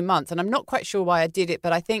months. And I'm not quite sure why I did it,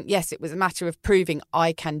 but I think, yes, it was a matter of proving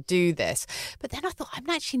I can do this. But then I thought, I'm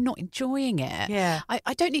actually not enjoying it. Yeah.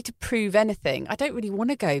 I don't need to prove anything. I don't really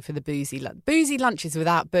want to go for the boozy lunches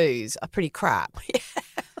without booze are pretty crap. Yeah.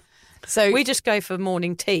 So we just go for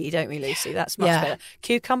morning tea, don't we, Lucy? That's much better.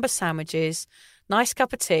 Cucumber sandwiches, nice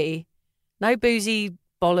cup of tea, no boozy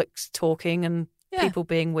bollocks talking and people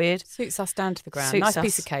being weird. Suits us down to the ground. Nice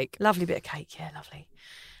piece of cake. Lovely bit of cake, yeah,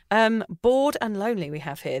 lovely. Bored and lonely we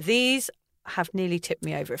have here. These have nearly tipped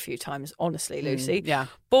me over a few times, honestly, Lucy. Yeah.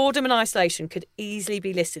 Boredom and isolation could easily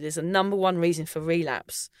be listed as a number one reason for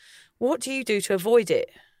relapse. What do you do to avoid it?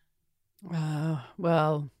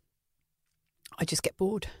 Well, I just get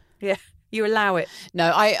bored. Yeah, you allow it.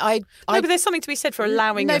 No, but there's something to be said for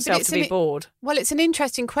allowing yourself to be bored. Well, it's an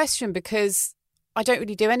interesting question because I don't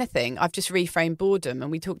really do anything. I've just reframed boredom,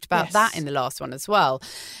 and we talked about that in the last one as well.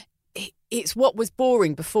 It's what was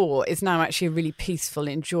boring before is now actually a really peaceful,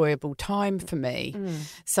 enjoyable time for me.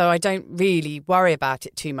 So I don't really worry about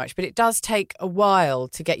it too much. But it does take a while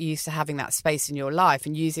to get used to having that space in your life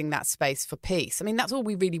and using that space for peace. I mean, that's all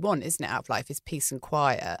we really want, isn't it, out of life, is peace and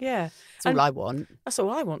quiet. Yeah. That's all I want. That's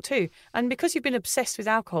all I want too. And because you've been obsessed with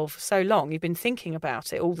alcohol for so long, you've been thinking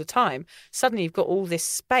about it all the time, suddenly you've got all this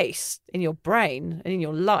space in your brain and in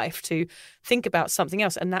your life to think about something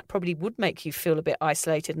else. And that probably would make you feel a bit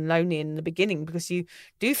isolated and lonely in the beginning because you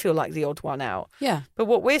do feel like the odd one out. Yeah. But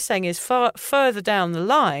what we're saying is further down the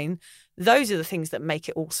line, those are the things that make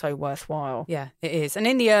it all so worthwhile. Yeah, it is. And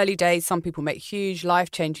in the early days, some people make huge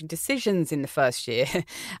life-changing decisions in the first year,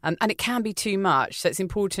 and it can be too much. So it's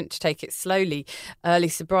important to take it slowly. Early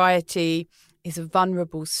sobriety is a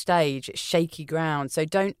vulnerable stage. It's shaky ground. So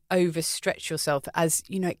don't overstretch yourself, as,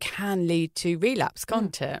 you know, it can lead to relapse,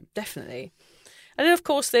 can't it? Definitely. And then, of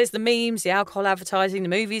course, there's the memes, the alcohol advertising, the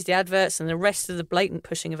movies, the adverts, and the rest of the blatant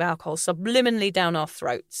pushing of alcohol subliminally down our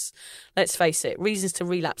throats. Let's face it, reasons to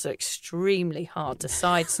relapse are extremely hard to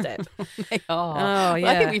sidestep. They are. Oh, yeah.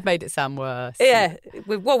 Well, I think we've made it sound worse. Yeah.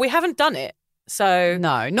 We haven't done it. So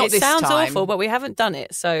no, not it this sounds time. awful, but we haven't done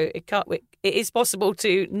it. So it is possible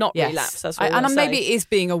to not relapse. That's what and maybe it is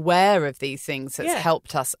being aware of these things that's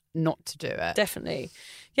helped us not to do it. Definitely.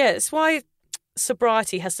 Yeah, it's why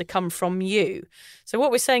sobriety has to come from you. So what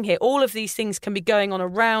we're saying here, all of these things can be going on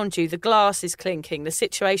around you. The glass is clinking, the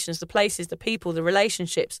situations, the places, the people, the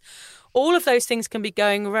relationships. All of those things can be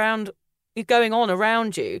going on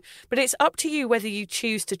around you, but it's up to you whether you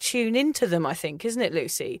choose to tune into them, I think, isn't it,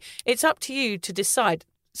 Lucy? It's up to you to decide.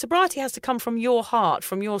 Sobriety has to come from your heart,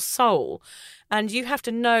 from your soul, and you have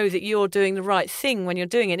to know that you're doing the right thing when you're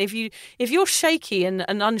doing it. If you're shaky and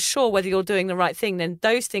unsure whether you're doing the right thing, then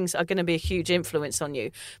those things are going to be a huge influence on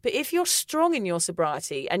you. But if you're strong in your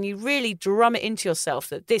sobriety and you really drum it into yourself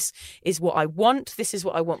that this is what I want, this is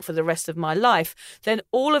what I want for the rest of my life, then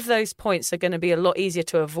all of those points are going to be a lot easier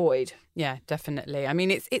to avoid. Yeah, definitely. I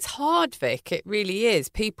mean, it's hard, Vic. It really is.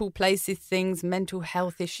 People, places, things, mental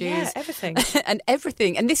health issues. Yeah, everything. and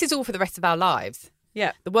everything. And this is all for the rest of our lives.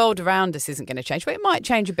 Yeah. The world around us isn't going to change, but it might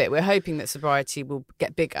change a bit. We're hoping that sobriety will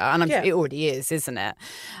get bigger, and it already is, isn't it?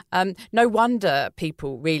 No wonder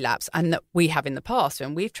people relapse, and that we have in the past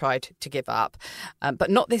when we've tried to give up, but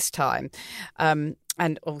not this time.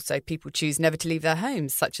 And also people choose never to leave their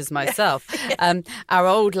homes, such as myself. Our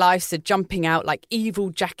old lives are jumping out like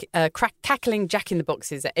evil cackling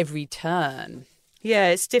jack-in-the-boxes at every turn. Yeah,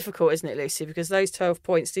 it's difficult, isn't it, Lucy? Because those 12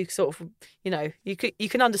 points do sort of, you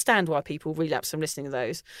can understand why people relapse from listening to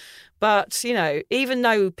those. But, even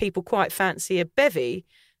though people quite fancy a bevy,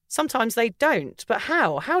 sometimes they don't. But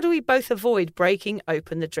how? How do we both avoid breaking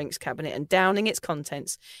open the drinks cabinet and downing its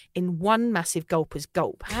contents in one massive gulper's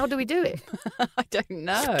gulp? How do we do it? I don't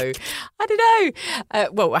know.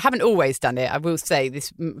 Well, I haven't always done it. I will say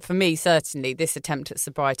this, for me, certainly, this attempt at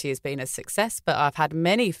sobriety has been a success, but I've had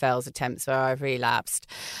many failed attempts where I've relapsed.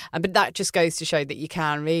 But that just goes to show that you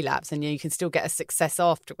can relapse and you can still get a success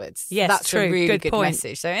afterwards. Yes, that's true. a really good point.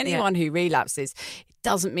 message. So anyone who relapses,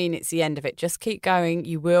 doesn't mean it's the end of it. Just keep going.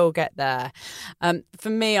 You will get there. For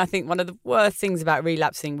me, I think one of the worst things about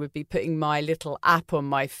relapsing would be putting my little app on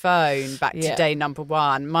my phone back to day number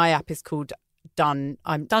 1. My app is called Done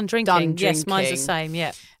Drinking. Yes, mine's the same,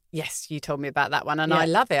 yeah. Yes, you told me about that one, and I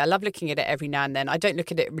love it. I love looking at it every now and then. I don't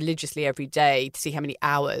look at it religiously every day to see how many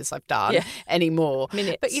hours I've done anymore.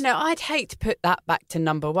 Minutes. But, I'd hate to put that back to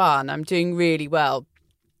number 1. I'm doing really well.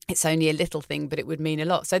 It's only a little thing, but it would mean a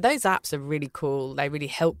lot. So those apps are really cool. They really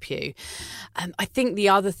help you. I think the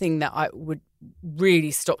other thing that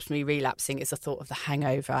really stops me relapsing is the thought of the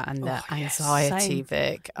hangover and the anxiety,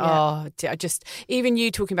 Vic. Yeah. Even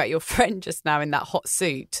you talking about your friend just now in that hot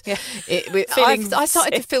suit. Yeah. I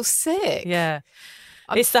started to feel sick. Yeah.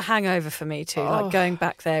 It's the hangover for me too. Like going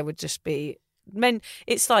back there would just be,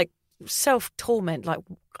 it's like self-torment. Like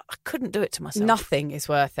I couldn't do it to myself. Nothing is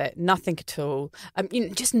worth it. Nothing at all.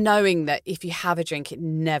 Just knowing that if you have a drink, it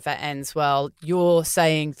never ends well. You're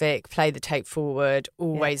saying, Vic, play the tape forward.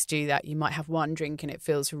 Always do that. You might have one drink and it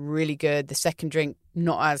feels really good. The second drink,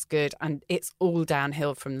 not as good. And it's all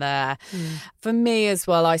downhill from there. For me as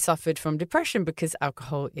well, I suffered from depression because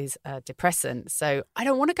alcohol is a depressant. So I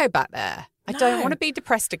don't want to go back there. I don't want to be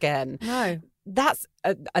depressed again. No. That's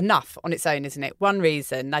enough on its own, isn't it? One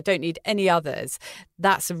reason. I don't need any others.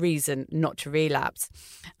 That's a reason not to relapse.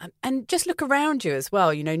 And just look around you as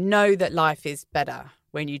well. Know that life is better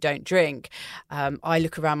when you don't drink. I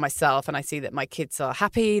look around myself and I see that my kids are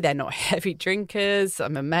happy. They're not heavy drinkers.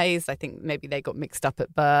 I'm amazed. I think maybe they got mixed up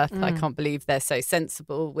at birth. I can't believe they're so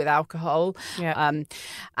sensible with alcohol. Yeah.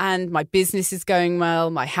 And my business is going well.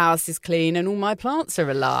 My house is clean and all my plants are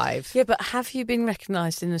alive. Yeah, but have you been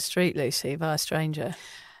recognised in the street, Lucy, by a stranger?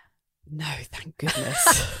 No, thank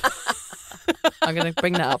goodness. I'm going to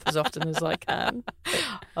bring that up as often as I can.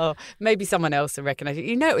 Oh, maybe someone else will recognise it.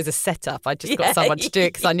 It was a setup. I just got someone to do it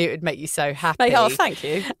because I knew it would make you so happy. Oh, thank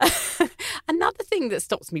you. Another thing that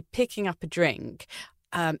stops me picking up a drink,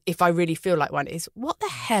 if I really feel like one, is what the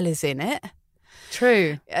hell is in it?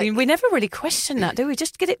 True. We never really question that, do we?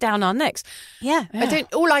 Just get it down our necks. Yeah.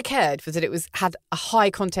 All I cared was that it had a high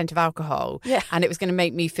content of alcohol and it was going to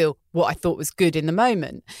make me feel what I thought was good in the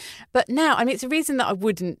moment. But now, it's a reason that I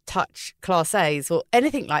wouldn't touch Class A's or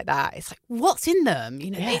anything like that. It's like, what's in them?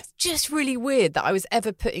 It's just really weird that I was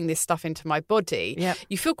ever putting this stuff into my body. Yep.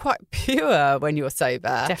 You feel quite pure when you're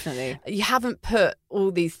sober. Definitely. You haven't put all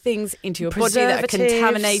these things into your body that are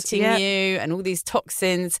contaminating you and all these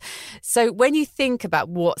toxins. So when you think about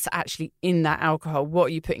what's actually in that alcohol, what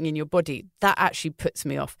are you putting in your body, that actually puts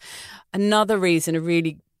me off. Another reason, a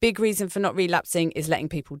really big reason for not relapsing, is letting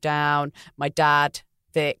people down. My dad,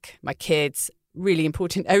 Vic, my kids, really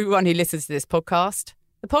important. Everyone who listens to this podcast,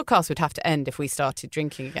 The podcast would have to end if we started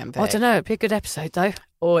drinking again, Vic. I don't know. It'd be a good episode, though.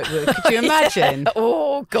 Or it would. Could you imagine? Yeah.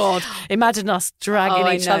 Oh, God. Imagine us dragging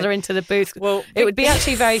each other into the booth. Well, it would be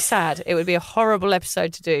actually very sad. It would be a horrible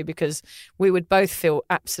episode to do because we would both feel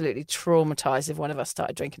absolutely traumatised if one of us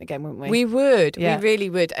started drinking again, wouldn't we? We would. Yeah. We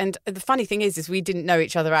really would. And the funny thing is we didn't know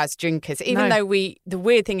each other as drinkers. Even though the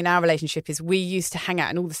weird thing in our relationship is we used to hang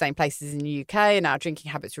out in all the same places in the UK and our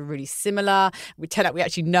drinking habits were really similar. We turned out we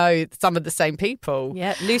actually know some of the same people.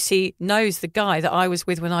 Yeah, Lucy knows the guy that I was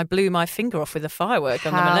with when I blew my finger off with a firework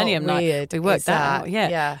on the Millennium Night. We worked that out.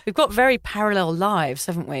 Yeah. We've got very parallel lives,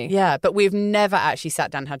 haven't we? Yeah, but we've never actually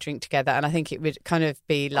sat down and had a drink together. And I think it would kind of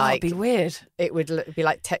be like... it'd be weird. It would be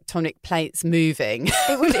like tectonic plates moving.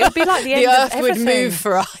 It would be like the end the earth of would everything. move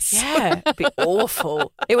for us. Yeah, it'd be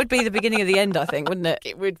awful. It would be the beginning of the end, I think, wouldn't it?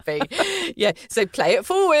 It would be. Yeah, so play it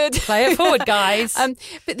forward. Play it forward, guys.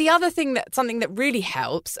 But the other thing something that really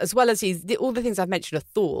helps, as well as all the things I've mentioned are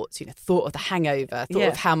thoughts, thought of the hangover, thought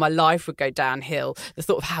of how my life would go downhill, the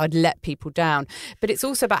thought of how I'd let people down. But it's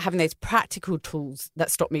also about having those practical tools that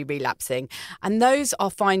stop me relapsing. And those are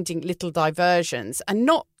finding little diversions and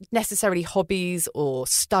not necessarily hobbies or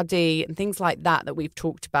study and things like that we've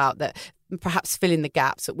talked about that perhaps fill in the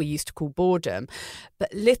gaps that we used to call boredom,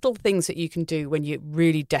 but little things that you can do when you're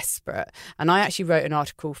really desperate. And I actually wrote an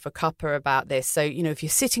article for Cuppa about this. So, if you're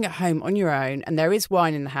sitting at home on your own and there is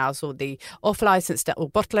wine in the house or the off-licensed or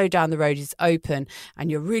bottle down the road is open and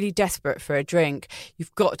you're really desperate for a drink,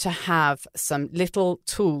 you've got to have some little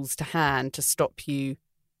tools to hand to stop you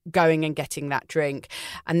going and getting that drink.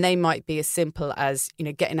 And they might be as simple as,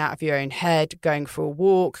 getting out of your own head, going for a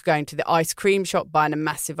walk, going to the ice cream shop, buying a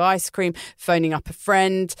massive ice cream, phoning up a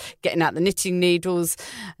friend, getting out the knitting needles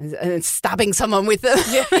and stabbing someone with them.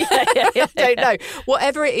 I don't know.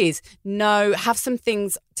 Whatever it is, have some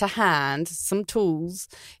things to hand, some tools,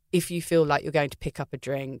 if you feel like you're going to pick up a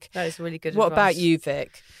drink. That is really good What advice. about you,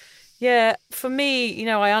 Vic? Yeah, for me,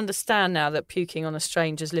 I understand now that puking on a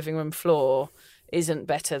stranger's living room floor isn't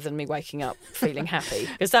better than me waking up feeling happy.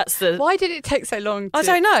 Because that's the... Why did it take so long I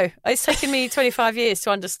don't know. It's taken me 25 years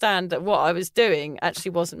to understand that what I was doing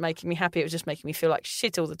actually wasn't making me happy. It was just making me feel like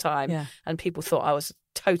shit all the time. Yeah. And people thought I was a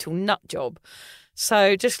total nut job.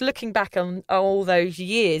 So just looking back on all those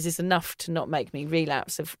years is enough to not make me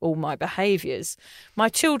relapse of all my behaviours. My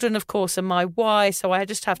children, of course, are my why, so I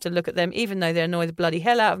just have to look at them. Even though they annoy the bloody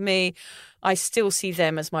hell out of me, I still see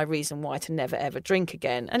them as my reason why to never, ever drink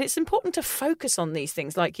again. And it's important to focus on these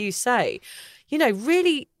things, like you say.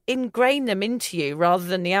 Really ingrain them into you rather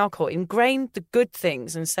than the alcohol. Ingrain the good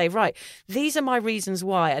things and say, right, these are my reasons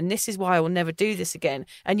why, and this is why I will never do this again.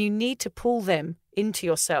 And you need to pull them into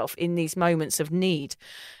yourself in these moments of need.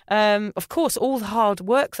 Of course, all the hard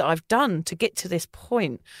work that I've done to get to this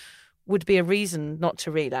point would be a reason not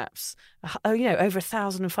to relapse. Over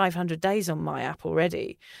 1,500 days on my app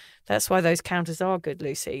already. That's why those counters are good,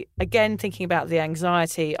 Lucy. Again, thinking about the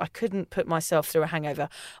anxiety, I couldn't put myself through a hangover.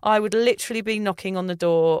 I would literally be knocking on the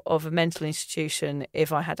door of a mental institution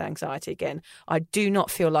if I had anxiety again. I do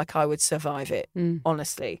not feel like I would survive it,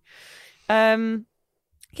 honestly.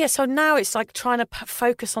 So now it's like trying to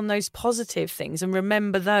focus on those positive things and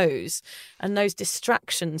remember those and those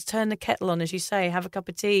distractions. Turn the kettle on, as you say, have a cup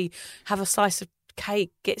of tea, have a slice of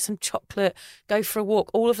cake, get some chocolate, go for a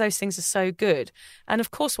walk. All of those things are so good. And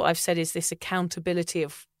of course, what I've said is this accountability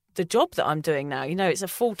of the job that I'm doing now. It's a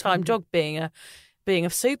full-time job being a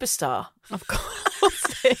superstar. Of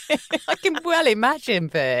course. I can well imagine,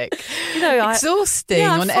 Vic. Exhausting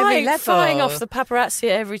on every level. Flying off the paparazzi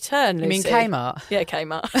at every turn, Lucy. You mean Kmart? Yeah,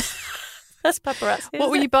 Kmart. That's paparazzi. What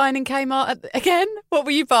were you buying in Kmart again? What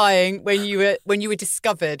were you buying when you were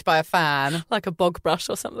discovered by a fan? Like a bog brush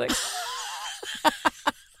or something.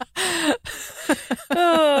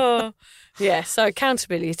 Oh. Yeah, so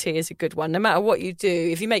accountability is a good one. No matter what you do,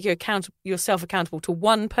 if you make yourself accountable to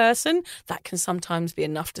one person, that can sometimes be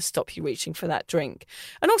enough to stop you reaching for that drink.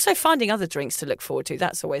 And also finding other drinks to look forward to,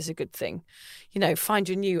 that's always a good thing. Find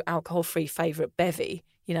your new alcohol-free favourite bevy.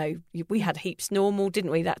 We had Heaps Normal,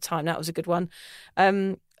 didn't we, that time? That was a good one.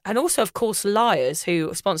 And also, of course, Liars,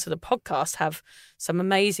 who sponsor the podcast, have some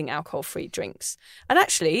amazing alcohol-free drinks. And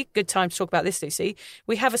actually, good time to talk about this, Lucy.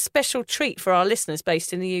 We have a special treat for our listeners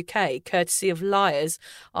based in the UK, courtesy of Liars,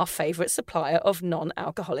 our favourite supplier of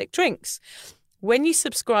non-alcoholic drinks. When you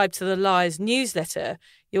subscribe to the Liars newsletter,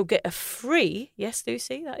 you'll get a free, yes,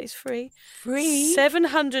 Lucy, that is free,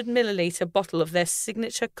 700 millilitre bottle of their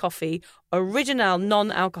signature coffee, original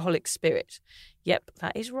non-alcoholic spirit. Yep,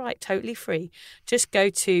 that is right, totally free. Just go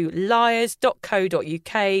to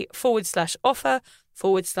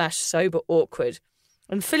liars.co.uk/offer/sober awkward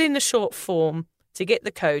and fill in the short form to get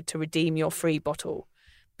the code to redeem your free bottle.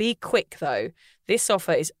 Be quick, though. This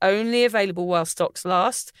offer is only available while stocks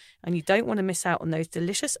last, and you don't want to miss out on those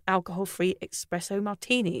delicious alcohol-free espresso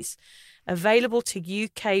martinis. Available to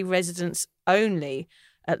UK residents only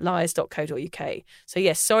at liars.co.uk. So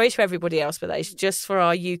yes, sorry to everybody else, but that is just for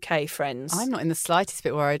our UK friends. I'm not in the slightest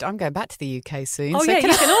bit worried. I'm going back to the UK soon. Oh so yeah,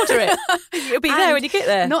 you can order it. It'll be there when you get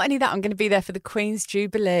there. Not only that, I'm going to be there for the Queen's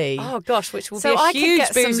Jubilee. Oh gosh, which will so be a I huge can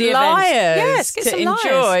get some boozy liars event. Yes, get to some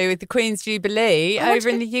enjoy liars. with the Queen's Jubilee over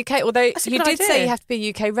in the UK. Although That's a you good did idea. say you have to be a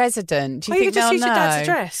UK resident. Do you You think could just they'll use your dad's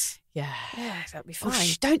know? address. Yeah. Yeah, that'd be Oh, fine.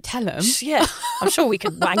 don't tell them. Yeah, I'm sure we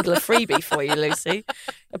could wangle a freebie for you, Lucy.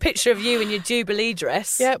 A picture of you in your Jubilee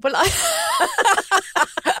dress. Yeah, well,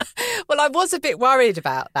 I was a bit worried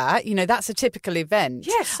about that. You know, that's a typical event.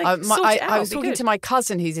 Yes, sort it out, I was be talking good. to my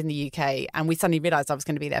cousin who's in the UK, and we suddenly realised I was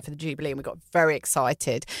going to be there for the Jubilee, and we got very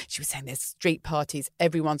excited. She was saying there's street parties,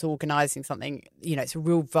 everyone's organising something. You know, it's a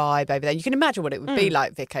real vibe over there. You can imagine what it would be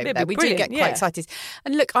like, Vic, over It'd there. be We do get brilliant, quite yeah. excited.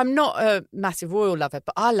 And look, I'm not a massive royal lover,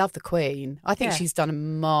 but I love the Queen. I think Yeah. she's done a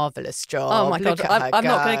marvellous job. Oh my Look God, at her I'm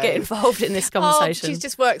not going to go. get involved in this Oh, conversation. she's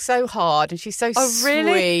just worked so hard, and she's so Oh,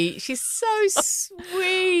 really? sweet. She's so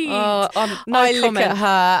sweet. Oh, no I look comment. at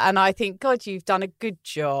her and I think, God, you've done a good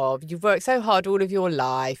job. You've worked so hard all of your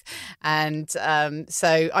life, and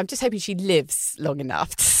so I'm just hoping she lives long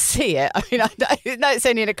enough to see it. I mean, I know it's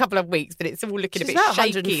only in a couple of weeks, but it's all looking She's a bit about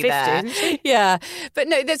shaky 150, there. isn't she? Yeah, but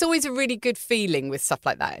no, there's always a really good feeling with stuff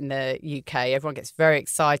like that in the UK. Everyone gets very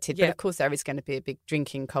excited, Yeah. but of course there is going to be a big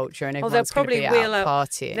drinking culture, and Oh, everyone's going to be out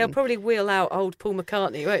partying. They'll probably wheel out old Paul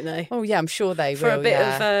McCartney, won't they? Oh yeah, I'm sure they For will. a bit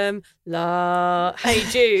yeah. of La Hey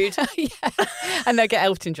Jude. Yeah. And they'll get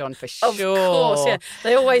Elton John for sure. Of course, yeah.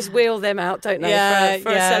 They always wheel them out, don't they, Yeah, for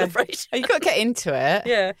a yeah. celebration. You've got to get into it.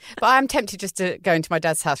 Yeah. But I'm tempted just to go into my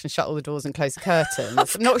dad's house and shut all the doors and close the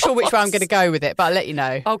curtains. I'm not sure which way I'm going to go with it, but I'll let you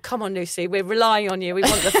know. Oh, come on, Lucy. We're relying on you. We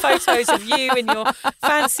want the photos of you in your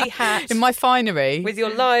fancy hat. In my finery. With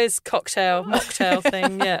your liar's mocktail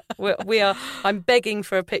thing. Yeah. We are. I'm begging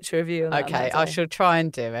for a picture of you. On that Okay, night, I shall try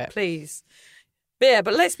and do it. Please. But yeah,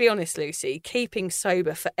 but let's be honest, Lucy. Keeping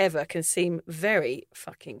sober forever can seem very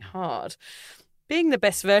fucking hard. Being the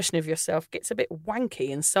best version of yourself gets a bit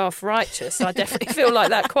wanky and self-righteous. I definitely feel like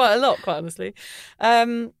that quite a lot, quite honestly.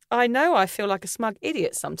 I know I feel like a smug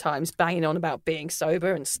idiot sometimes, banging on about being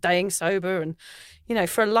sober and staying sober. And, you know,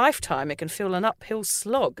 for a lifetime, it can feel an uphill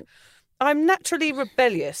slog. I'm naturally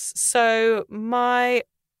rebellious, so my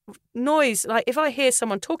noise, like if I hear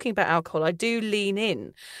someone talking about alcohol, I do lean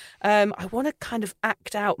in. I want to kind of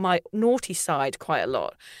act out my naughty side quite a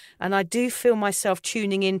lot, and I do feel myself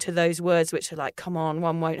tuning into those words which are like, come on,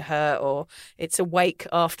 one won't hurt, or it's a wake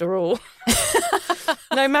after all.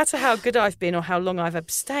 No matter how good I've been or how long I've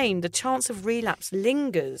abstained, the chance of relapse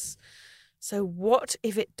lingers. So what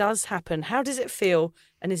if it does happen? How does it feel,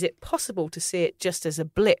 and is it possible to see it just as a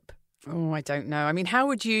blip? Oh, I don't know. I mean, how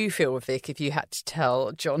would you feel, Vic, if you had to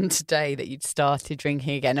tell John today that you'd started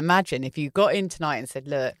drinking again? Imagine if you got in tonight and said,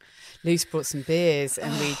 look, Luce brought some beers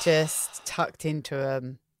and we just tucked into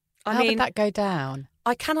them. How would that go down?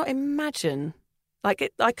 I cannot imagine. I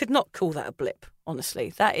could not call that a blip,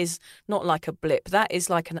 honestly. That is not like a blip. That is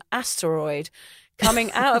like an asteroid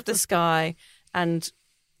coming out of the sky and...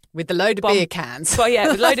 With a load of beer cans. Well, yeah,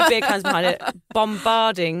 with a load of beer cans behind it,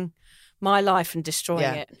 bombarding my life and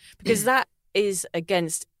destroying it, because that is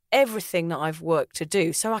against everything that I've worked to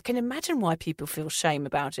do. So I can imagine why people feel shame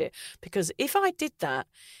about it, because if I did that,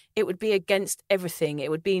 it would be against everything.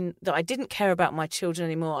 It would be that I didn't care about my children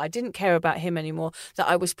anymore. I didn't care about him anymore, that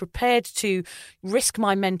I was prepared to risk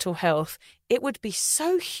my mental health. It would be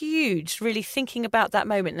so huge, really thinking about that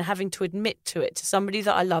moment and having to admit to it to somebody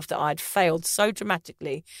that I love that I'd failed so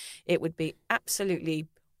dramatically. It would be absolutely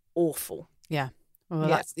awful. Yeah.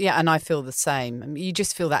 Well, and I feel the same. I mean, you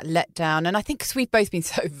just feel that letdown, and I think because we've both been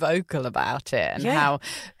so vocal about it and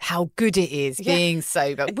how good it is being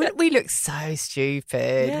sober. Wouldn't we look so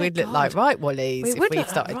stupid? Yeah, We'd look God. like right Wallies if would we look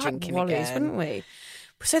started like drinking Wallies, again, wouldn't we?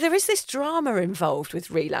 So there is this drama involved with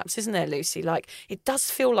relapse, isn't there, Lucy? Like, it does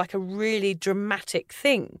feel like a really dramatic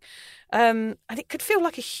thing. And it could feel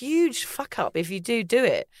like a huge fuck up if you do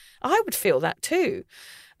it. I would feel that too.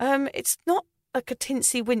 It's not like a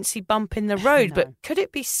tinsy-wincy bump in the road, No. but could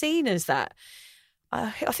it be seen as that? I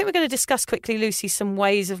think we're going to discuss quickly, Lucy, some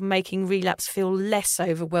ways of making relapse feel less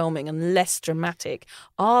overwhelming and less dramatic.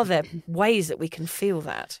 Are there ways that we can feel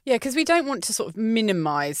that? Yeah, because we don't want to sort of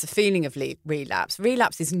minimise the feeling of relapse.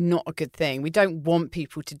 Relapse is not a good thing. We don't want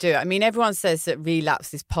people to do it. I mean, everyone says that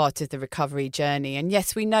relapse is part of the recovery journey. And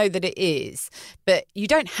yes, we know that it is. But you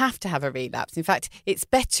don't have to have a relapse. In fact, it's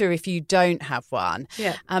better if you don't have one.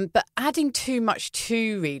 Yeah. But adding too much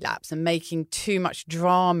to relapse and making too much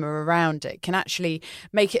drama around it can actually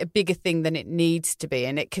make it a bigger thing than it needs to be,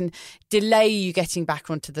 and it can delay you getting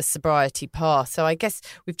back onto the sobriety path. So I guess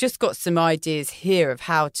we've just got some ideas here of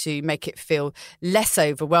how to make it feel less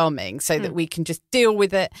overwhelming so that we can just deal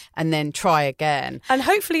with it and then try again. And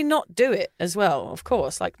hopefully not do it as well, of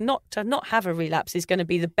course. Like to not have a relapse is going to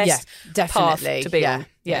be the best path to be on.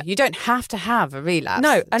 Yeah, you don't have to have a relapse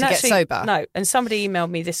to get sober. No, and somebody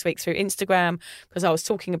emailed me this week through Instagram because I was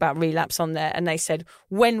talking about relapse on there, and they said,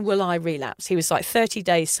 when will I relapse? He was like 30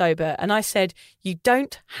 days sober. And I said, you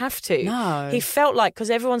don't have to. No. He felt like,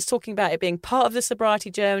 because everyone's talking about it being part of the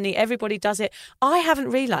sobriety journey, everybody does it. I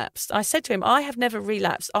haven't relapsed. I said to him, I have never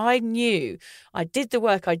relapsed. I knew, I did the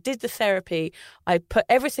work, I did the therapy, I put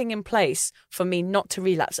everything in place for me not to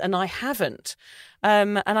relapse, and I haven't.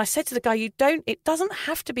 And I said to the guy, it doesn't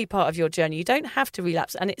have to be part of your journey. You don't have to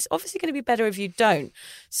relapse. And it's obviously going to be better if you don't.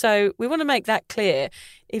 So we want to make that clear.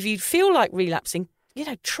 If you feel like relapsing,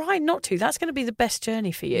 try not to. That's going to be the best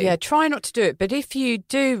journey for you. Yeah, try not to do it. But if you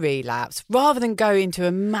do relapse, rather than go into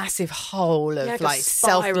a massive hole of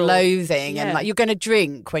self-loathing and like you're going to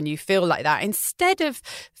drink when you feel like that, instead of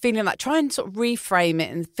feeling like, try and sort of reframe it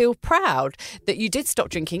and feel proud that you did stop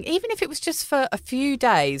drinking, even if it was just for a few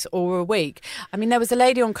days or a week. I mean, there was a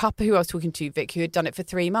lady on Cuppa who I was talking to, Vic, who had done it for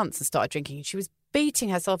 3 months and started drinking, and she was beating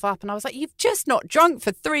herself up, and I was like, you've just not drunk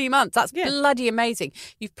for 3 months. That's bloody amazing.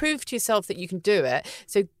 You've proved to yourself that you can do it.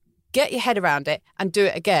 So get your head around it and do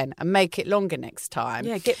it again and make it longer next time.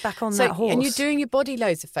 Yeah, get back on that horse. And you're doing your body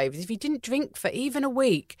loads of favours. If you didn't drink for even a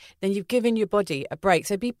week, then you've given your body a break.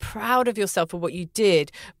 So be proud of yourself for what you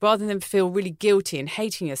did rather than feel really guilty and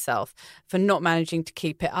hating yourself for not managing to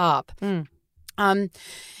keep it up.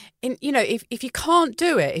 If you can't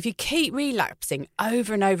do it, if you keep relapsing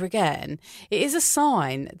over and over again, it is a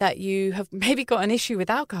sign that you have maybe got an issue with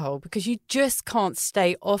alcohol, because you just can't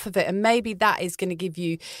stay off of it. And maybe that is going to give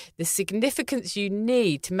you the significance you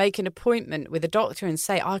need to make an appointment with a doctor and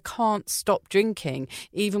say, I can't stop drinking.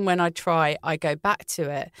 Even when I try, I go back to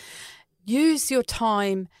it. Use your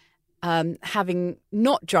time having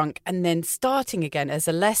not drunk and then starting again as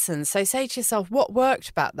a lesson. So say to yourself, what worked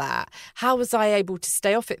about that? How was I able to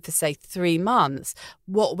stay off it for, say, 3 months?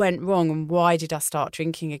 What went wrong and why did I start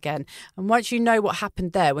drinking again? And once you know what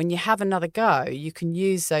happened there, when you have another go, you can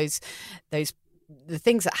use the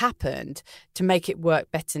things that happened to make it work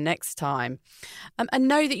better next time. And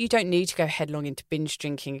know that you don't need to go headlong into binge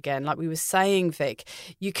drinking again. Like we were saying, Vic,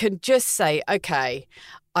 you can just say, okay,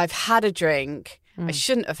 I've had a drink. I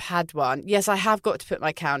shouldn't have had one. Yes, I have got to put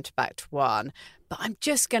my counter back to 1, but I'm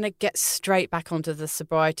just going to get straight back onto the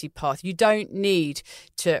sobriety path. You don't need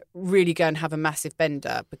to really go and have a massive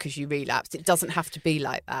bender because you relapsed. It doesn't have to be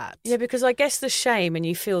like that. Yeah, because I guess the shame, and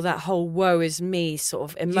you feel that whole woe is me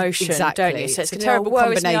sort of emotion, exactly. don't you? So it's a terrible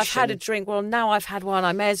woe is me, I've had a drink. Well, now I've had one.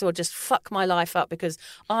 I may as well just fuck my life up because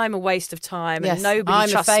I'm a waste of time and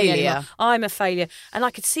nobody trusts me anymore. I'm a failure. And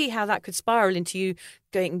I could see how that could spiral into you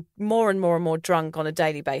getting more and more and more drunk on a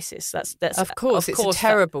daily basis. That's of course it's a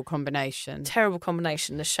terrible combination. Terrible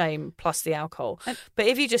combination, the shame plus the alcohol. But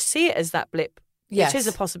if you just see it as that blip, which is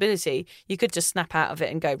a possibility, you could just snap out of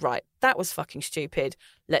it and go, right, that was fucking stupid.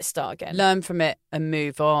 Let's start again. Learn from it and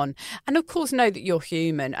move on. And of course, know that you're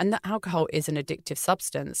human and that alcohol is an addictive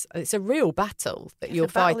substance. It's a real battle that you're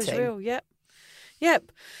fighting. The battle is real,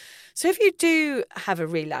 yep. So if you do have a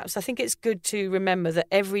relapse, I think it's good to remember that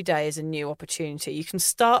every day is a new opportunity. You can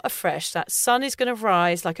start afresh. That sun is going to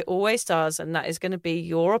rise like it always does, and that is going to be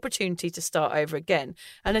your opportunity to start over again.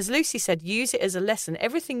 And as Lucy said, use it as a lesson.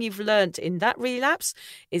 Everything you've learnt in that relapse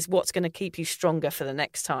is what's going to keep you stronger for the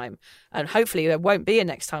next time. And hopefully there won't be a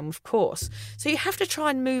next time, of course. So you have to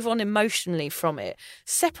try and move on emotionally from it.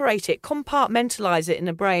 Separate it, compartmentalise it in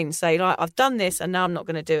the brain. Say, like, I've done this and now I'm not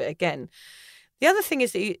going to do it again. The other thing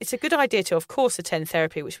is that it's a good idea to, of course, attend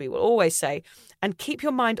therapy, which we will always say, and keep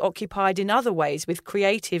your mind occupied in other ways with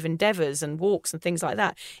creative endeavours and walks and things like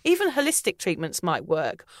that. Even holistic treatments might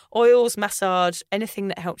work. Oils, massage, anything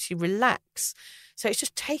that helps you relax. So it's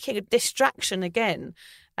just taking a distraction again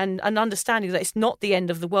and understanding that it's not the end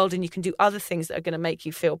of the world and you can do other things that are going to make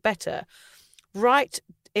you feel better. Write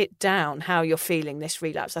it down, how you're feeling this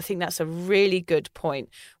relapse. I think that's a really good point.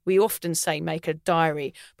 We often say make a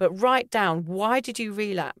diary, but write down, why did you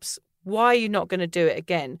relapse? Why are you not going to do it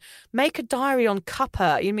again? Make a diary on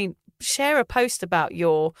cuppa. Share a post about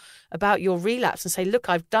your relapse and say, look,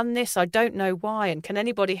 I've done this. I don't know why. And can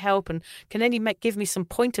anybody help? And can give me some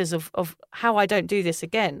pointers of how I don't do this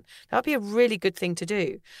again? That would be a really good thing to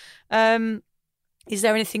do. Is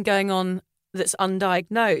there anything going on that's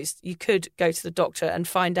undiagnosed? You could go to the doctor and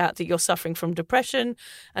find out that you're suffering from depression.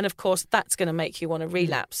 And of course, that's going to make you want to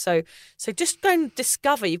relapse. So just go and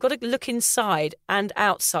discover. You've got to look inside and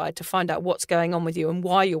outside to find out what's going on with you and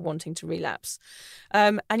why you're wanting to relapse.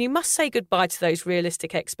 And you must say goodbye to those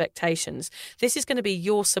realistic expectations. This is going to be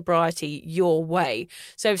your sobriety, your way.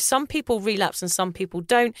 So if some people relapse and some people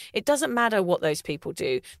don't, it doesn't matter what those people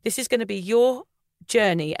do. This is going to be your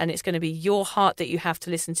journey, and it's going to be your heart that you have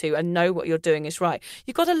to listen to and know what you're doing is right.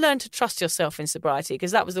 You've got to learn to trust yourself in sobriety,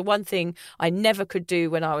 because that was the one thing I never could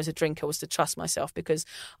do when I was a drinker, was to trust myself, because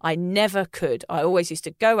I never could. I always used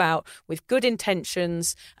to go out with good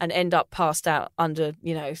intentions and end up passed out under,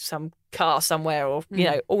 some car somewhere or,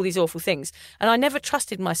 all these awful things. And I never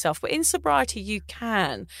trusted myself. But in sobriety, you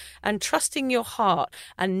can. And trusting your heart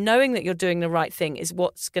and knowing that you're doing the right thing is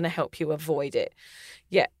what's going to help you avoid it.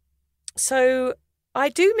 Yeah. So I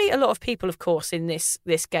do meet a lot of people, of course, in this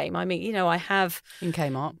game. I mean, I have in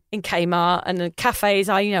Kmart and the cafes.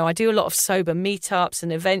 I do a lot of sober meetups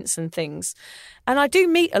and events and things, and I do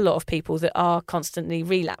meet a lot of people that are constantly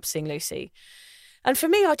relapsing, Lucy. And for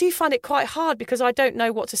me, I do find it quite hard, because I don't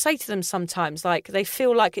know what to say to them sometimes. Like, they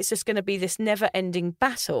feel like it's just going to be this never-ending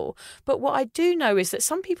battle. But what I do know is that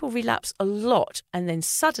some people relapse a lot and then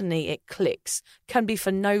suddenly it clicks. Can be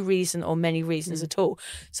for no reason or many reasons at all.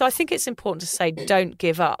 So I think it's important to say, don't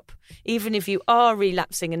give up. Even if you are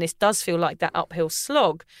relapsing and this does feel like that uphill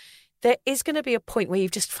slog, there is going to be a point where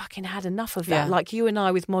you've just fucking had enough of that, like you and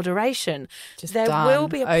I with moderation. There will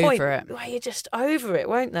be a point where you're just over it,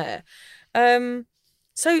 won't there?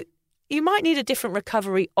 So you might need a different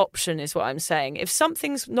recovery option, is what I'm saying. If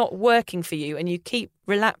something's not working for you and you keep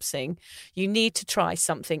relapsing, you need to try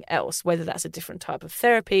something else, whether that's a different type of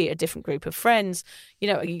therapy, a different group of friends,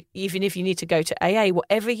 even if you need to go to AA,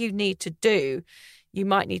 whatever you need to do, you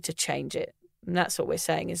might need to change it. And that's what we're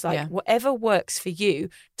saying, is whatever works for you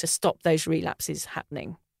to stop those relapses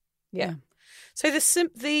happening. Yeah. So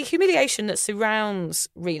the humiliation that surrounds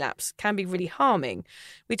relapse can be really harming.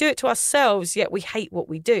 We do it to ourselves, yet we hate what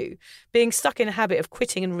we do. Being stuck in a habit of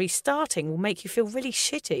quitting and restarting will make you feel really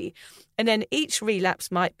shitty. And then each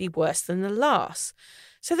relapse might be worse than the last.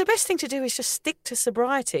 So the best thing to do is just stick to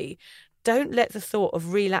sobriety. Don't let the thought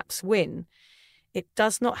of relapse win. It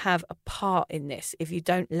does not have a part in this if you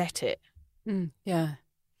don't let it. Yeah.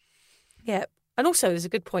 Yeah. And also, there's a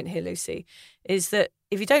good point here, Lucy, is that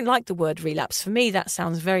if you don't like the word relapse, for me, that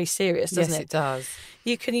sounds very serious, doesn't it? Yes, it does.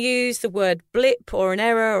 You can use the word blip or an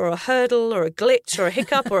error or a hurdle or a glitch or a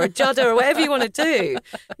hiccup or a judder or whatever you want to do.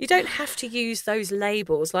 You don't have to use those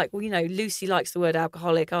labels like, Lucy likes the word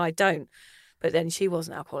alcoholic, I don't. But then she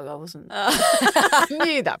wasn't alcoholic, I wasn't. I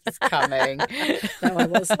knew that was coming. No, I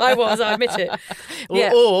was, I admit it.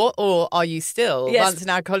 Or are you still? Yes. Once an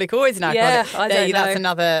alcoholic, always an alcoholic. Yeah, I don't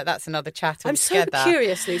know. That's another chat I'm sober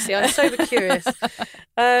curious, Lucy. I'm sober curious.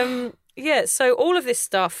 So all of this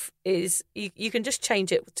stuff is, you can just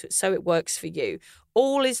change it so it works for you.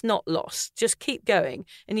 All is not lost. Just keep going.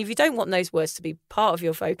 And if you don't want those words to be part of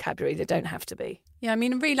your vocabulary, they don't have to be. Yeah, I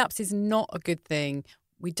mean, relapse is not a good thing.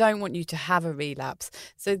 We don't want you to have a relapse.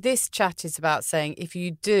 So this chat is about saying, if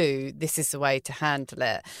you do, this is the way to handle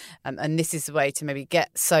it. And this is the way to maybe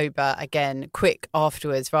get sober again quick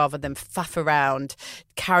afterwards, rather than faff around,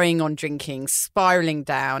 carrying on drinking, spiralling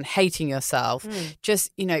down, hating yourself.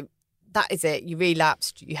 Just, that is it. You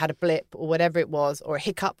relapsed, you had a blip or whatever it was, or a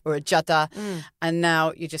hiccup or a judder. And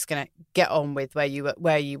now you're just going to get on with where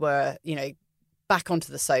you were, back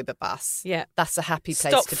onto the sober bus. Yeah. That's a happy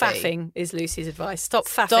place Stop to be. Stop faffing is Lucy's advice. Stop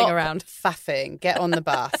faffing around. Faffing. Get on the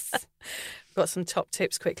bus. Got some top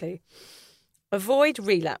tips quickly. Avoid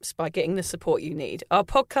relapse by getting the support you need. Our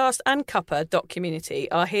podcast and Cuppa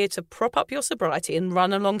community are here to prop up your sobriety and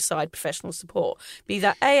run alongside professional support. Be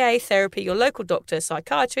that AA, therapy, your local doctor,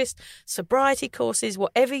 psychiatrist, sobriety courses,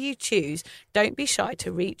 whatever you choose, don't be shy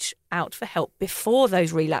to reach out for help before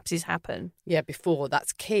those relapses happen. Yeah, before.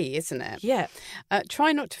 That's key, isn't it? Yeah.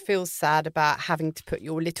 Try not to feel sad about having to put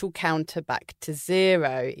your little counter back to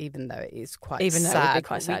zero, even though it is quite sad. Even though it would be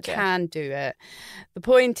quite sad, We can do it. The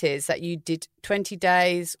point is that you did 20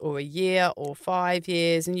 days or a year or 5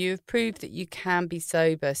 years, and you have proved that you can be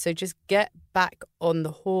sober. So just get back on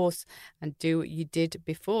the horse and do what you did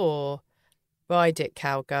before. Ride it,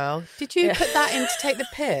 cowgirl. Did you put that in to take the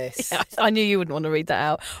piss? Yeah, I knew you wouldn't want to read that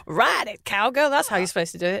out. Ride it, cowgirl. That's how you're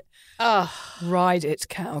supposed to do it. Oh, Ride it,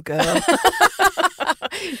 cowgirl.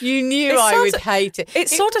 you knew I would hate it. It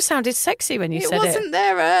sort of sounded sexy when you said it. It wasn't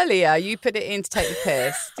there earlier. You put it in to take the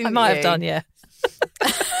piss, didn't you? I might have done, yeah.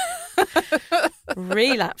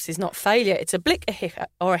 Relapse is not failure. It's a blick, a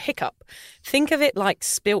hiccup. Think of it like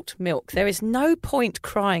spilt milk. There is no point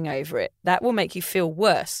crying over it. That will make you feel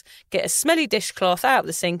worse. Get a smelly dishcloth out of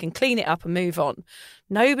the sink and clean it up and move on.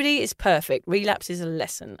 Nobody is perfect. Relapse is a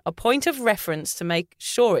lesson, a point of reference to make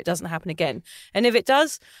sure it doesn't happen again. And if it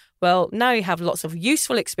does, well, now you have lots of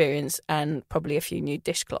useful experience and probably a few new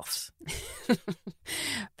dishcloths.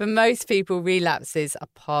 For most people, relapses are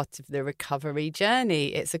part of the recovery journey.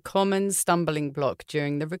 It's a common stumbling block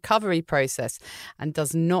during the recovery process and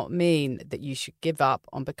does not mean that you should give up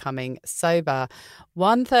on becoming sober.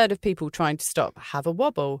 1/3 of people trying to stop have a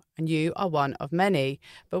wobble, and you are one of many.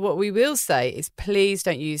 But what we will say is please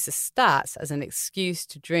don't use the stats as an excuse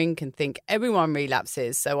to drink and think everyone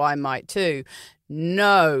relapses, so I might too.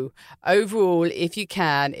 No. Overall, if you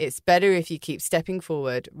can, it's better if you keep stepping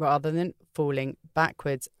forward rather than falling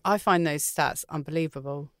backwards. I find those stats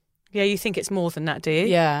unbelievable. Yeah, you think it's more than that, do you?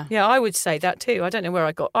 Yeah. Yeah, I would say that too. I don't know where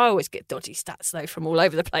I always get dodgy stats though from all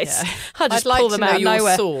over the place. Yeah. I just I'd like pull them to know out of your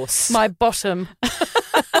nowhere. source. My bottom.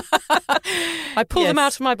 I pull them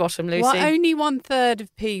out of my bottom, Lucy. Well, only 1/3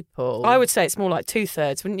 of people. I would say it's more like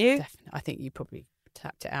 2/3, wouldn't you? Definitely. I think you probably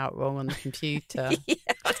tapped it out wrong on the computer. Yeah,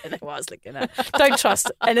 I don't know what I was looking at. Don't trust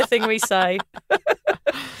anything we say.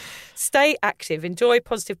 Stay active, enjoy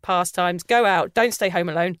positive pastimes, go out, don't stay home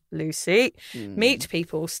alone, Lucy. Meet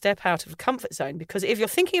people, step out of the comfort zone, because if you're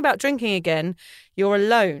thinking about drinking again, you're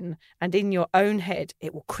alone and in your own head,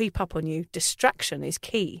 it will creep up on you. Distraction is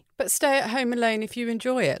key. But stay at home alone if you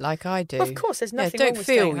enjoy it, like I do. Well, of course, there's nothing wrong don't with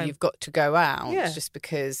staying feel home. you've got to go out Yeah. just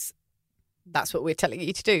because that's what we're telling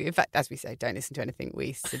you to do. In fact, as we say, don't listen to anything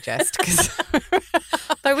we suggest.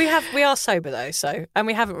 Though we are sober though, and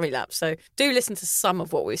we haven't relapsed, so do listen to some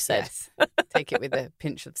of what we've said. Yes. Take it with a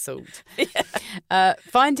pinch of salt. Yeah.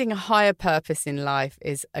 Finding a higher purpose in life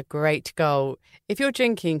is a great goal. If your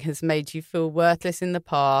drinking has made you feel worthless in the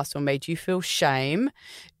past or made you feel shame,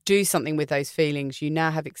 do something with those feelings. You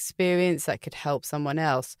now have experience that could help someone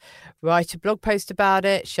else. Write a blog post about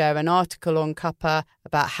it, share an article on Cuppa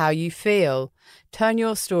about how you feel. Turn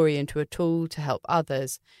your story into a tool to help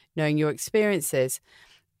others, knowing your experiences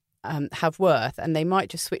have worth, and they might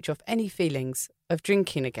just switch off any feelings of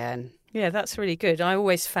drinking again. Yeah, that's really good. I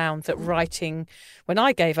always found that writing, when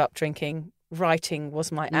I gave up drinking, writing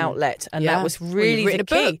was my outlet, and that was really written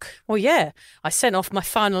the a key. book. Well, yeah, I sent off my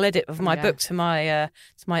final edit of my book to my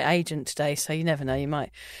agent today, so you never know, you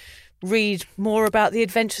might read more about the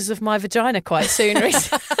adventures of my vagina quite soon.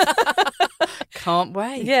 Can't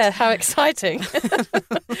wait. Yeah, how exciting.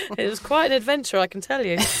 It was quite an adventure, I can tell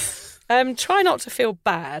you. Try not to feel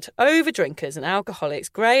bad. Over drinkers and alcoholics,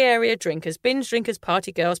 grey area drinkers, binge drinkers,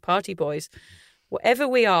 party girls, party boys, whatever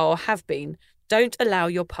we are or have been, don't allow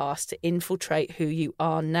your past to infiltrate who you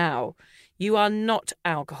are now. You are not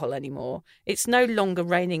alcohol anymore. It's no longer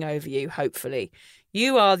reigning over you, hopefully.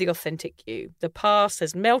 You are the authentic you. The past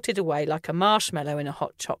has melted away like a marshmallow in a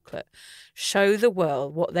hot chocolate. Show the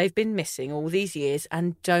world what they've been missing all these years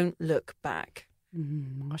and don't look back.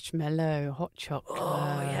 Marshmallow, hot chocolate.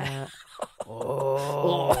 Oh, yeah.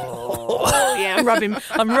 Oh, yeah. I'm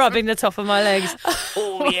rubbing the top of my legs.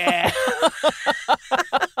 Oh, yeah.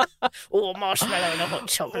 Oh, marshmallow and a hot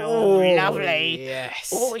chocolate. Oh, lovely.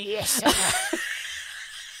 Yes. Oh, yes.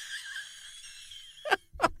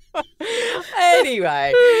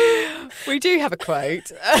 Anyway, we do have a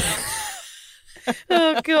quote.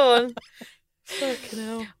 Oh, go on. Fucking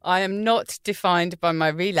hell. I am not defined by my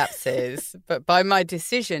relapses, but by my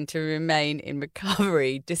decision to remain in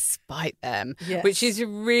recovery despite them, Yes. which is a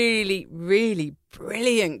really, really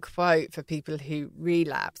brilliant quote for people who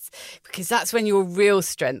relapse, because that's when your real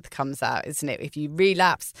strength comes out, isn't it? If you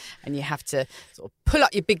relapse and you have to sort of pull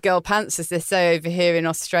up your big girl pants, as they say over here in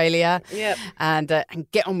Australia, Yep. and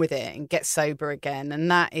get on with it and get sober again, and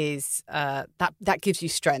that is that gives you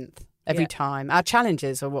strength. Every time. Our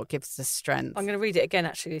challenges are what gives us strength. I'm going to read it again,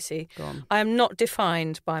 actually, Lucy. Go on. I am not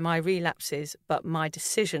defined by my relapses, but my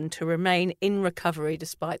decision to remain in recovery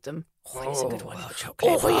despite them. Oh, it's a good one.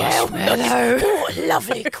 Oh, yeah. Oh,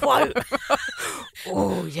 lovely quote.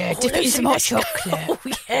 Oh, yeah. Dip it in some hot chocolate. Oh,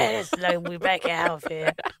 yes. We back out of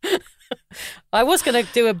here. I was going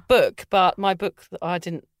to do a book, but my book, I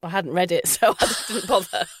hadn't read it, so I just didn't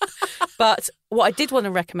bother. But what I did want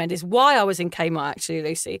to recommend is why I was in Kmart, actually,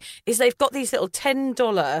 Lucy, is they've got these little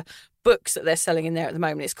 $10 books that they're selling in there at the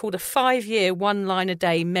moment. It's called a 5-year, 1 line a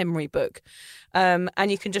day memory book. And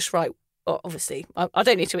you can just write, obviously, I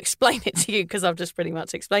don't need to explain it to you because I've just pretty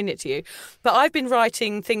much explained it to you. But I've been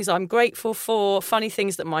writing things I'm grateful for, funny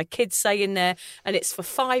things that my kids say in there. And it's for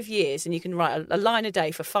 5 years. And you can write a line a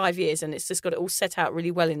day for 5 years. And it's just got it all set out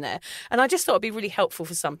really well in there. And I just thought it'd be really helpful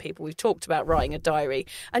for some people. We've talked about writing a diary.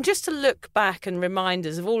 And just to look back and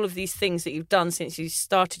reminders of all of these things that you've done since you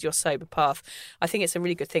started your sober path. I think it's a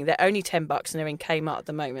really good thing. They're only $10 and they're in Kmart at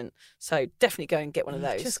the moment. So definitely go and get one of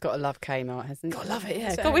those. Just got to love Kmart, hasn't it? Got to love it,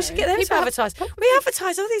 yeah. God, we should get them to advertise. We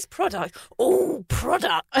advertise all these products. All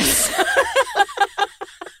products.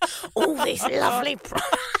 All these lovely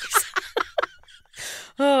products.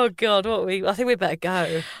 Oh, God, I think we better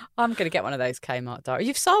go. I'm going to get one of those Kmart diaries.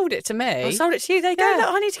 You've sold it to me. I sold it to you. There you go. Look,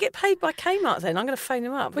 I need to get paid by Kmart then. I'm going to phone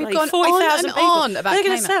them up. We've bloody gone 40,000 on and people. on about They're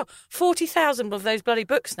going to Kmart. sell 40,000 of those bloody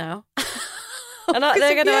books now. And Because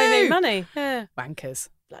they're of going to owe me you. money. Yeah. Wankers.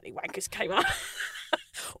 Bloody wankers, Kmart.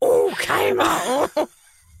 Oh, Kmart.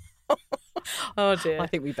 Oh, dear. I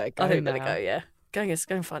think we better go I think we now. better go, yeah. Go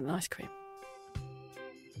and find an ice cream.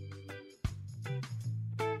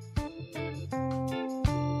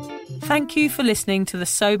 Thank you for listening to the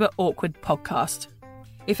Sober Awkward podcast.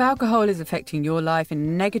 If alcohol is affecting your life in a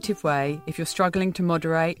negative way, if you're struggling to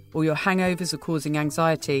moderate or your hangovers are causing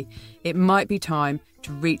anxiety, it might be time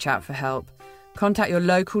to reach out for help. Contact your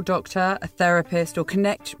local doctor, a therapist, or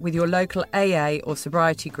connect with your local AA or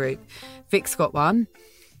sobriety group. Vic's got one.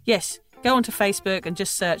 Yes, go onto Facebook and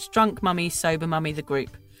just search Drunk Mummy, Sober Mummy, the group.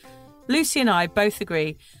 Lucy and I both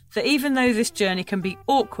agree that even though this journey can be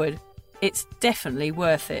awkward, it's definitely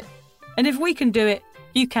worth it. And if we can do it,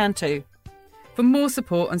 you can too. For more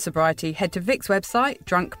support on sobriety, head to Vic's website,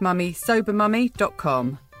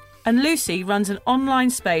 drunkmummysobermummy.com. And Lucy runs an online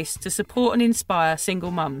space to support and inspire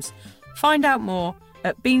single mums. Find out more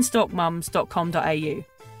at beanstalkmums.com.au.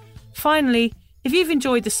 Finally, if you've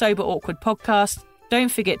enjoyed the Sober Awkward podcast,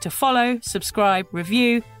 don't forget to follow, subscribe,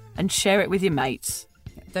 review, and share it with your mates.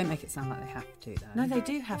 Don't make it sound like they have to, though. No, they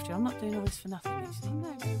do have to. I'm not doing all this for nothing, Lucy.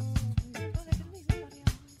 No.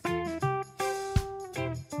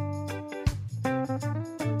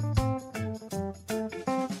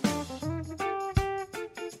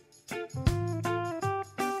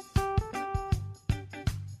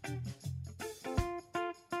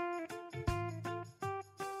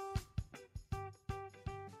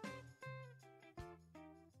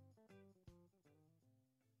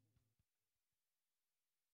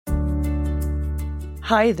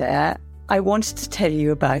 Hi there. I wanted to tell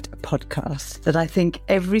you about a podcast that I think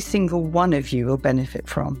every single one of you will benefit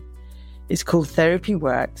from. It's called Therapy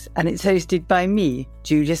Works, and it's hosted by me,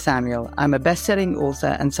 Julia Samuel. I'm a best-selling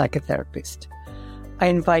author and psychotherapist. I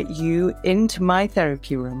invite you into my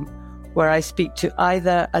therapy room where I speak to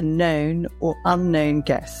either a known or unknown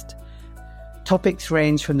guest. Topics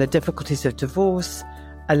range from the difficulties of divorce,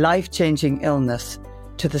 a life-changing illness,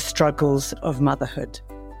 to the struggles of motherhood.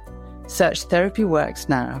 Search Therapy Works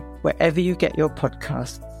now, wherever you get your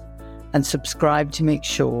podcasts, and subscribe to make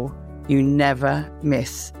sure you never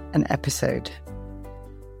miss an episode.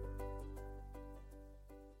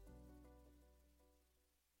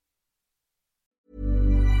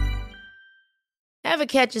 Ever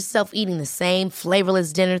catch yourself eating the same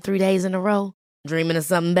flavorless dinner 3 days in a row? Dreaming of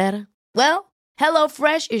something better? Well,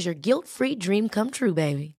 HelloFresh is your guilt-free dream come true,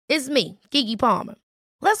 baby. It's me, Keke Palmer.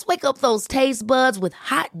 Let's wake up those taste buds with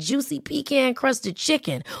hot, juicy pecan-crusted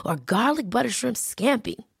chicken or garlic butter shrimp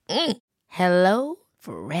scampi. Hello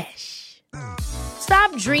Fresh.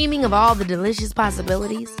 Stop dreaming of all the delicious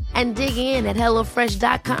possibilities and dig in at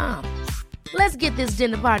HelloFresh.com. Let's get this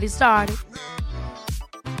dinner party started.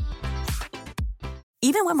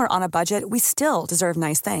 Even when we're on a budget, we still deserve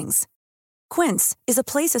nice things. Quince is a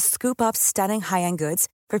place to scoop up stunning high-end goods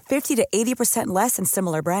for 50 to 80% less than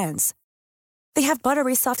similar brands. They have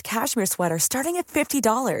buttery soft cashmere sweaters starting at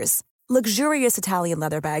 $50, luxurious Italian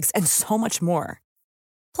leather bags, and so much more.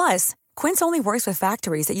 Plus, Quince only works with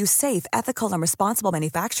factories that use safe, ethical, and responsible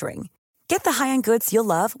manufacturing. Get the high-end goods you'll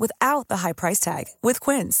love without the high price tag with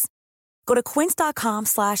Quince. Go to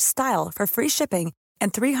quince.com/style for free shipping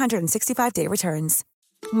and 365-day returns.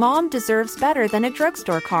 Mom deserves better than a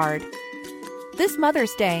drugstore card. This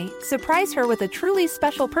Mother's Day, surprise her with a truly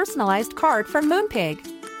special personalized card from Moonpig.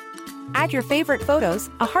 Add your favorite photos,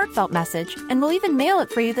 a heartfelt message, and we'll even mail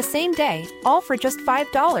it for you the same day, all for just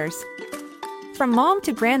 $5. From mom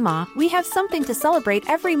to grandma, we have something to celebrate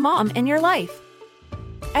every mom in your life.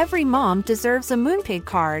 Every mom deserves a Moonpig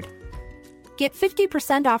card. Get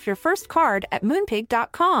 50% off your first card at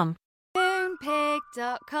moonpig.com.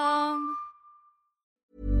 Moonpig.com.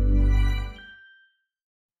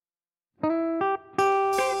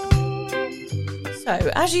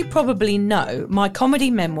 So, as you probably know, my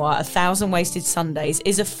comedy memoir, 1,000 Wasted Sundays,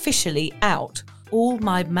 is officially out. All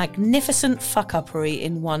my magnificent fuck-uppery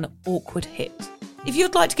in one awkward hit. If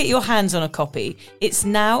you'd like to get your hands on a copy, it's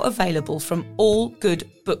now available from all good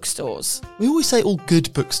bookstores. We always say all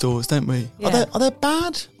good bookstores, don't we? Yeah. Are there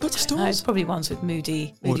bad bookstores? No, it's probably ones with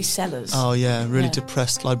moody sellers. Oh, yeah, really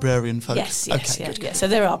depressed librarian folk. Yes, Okay, good. So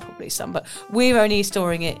there are probably some, but we're only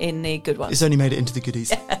storing it in the good ones. It's only made it into the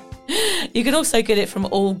goodies. You can also get it from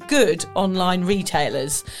all good online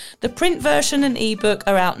retailers. The print version and ebook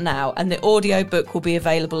are out now, and the audiobook will be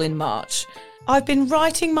available in March. I've been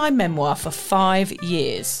writing my memoir for 5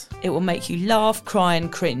 years. It will make you laugh, cry and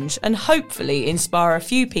cringe, and hopefully inspire a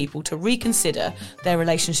few people to reconsider their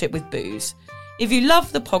relationship with booze. If you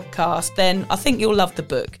love the podcast, then I think you'll love the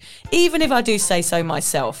book, even if I do say so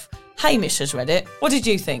myself. Hamish has read it. What did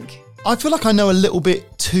you think? I feel like I know a little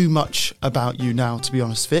bit too much about you now, to be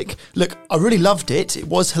honest, Vic. Look, I really loved it. It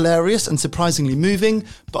was hilarious and surprisingly moving,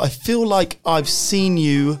 but I feel like I've seen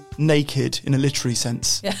you naked in a literary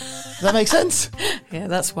sense. Yeah. Does that make sense? Yeah,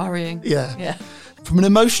 that's worrying. Yeah. From an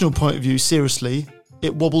emotional point of view, seriously,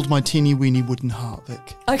 it wobbled my teeny weeny wooden heart,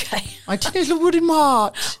 Vic. Okay. My teeny little wooden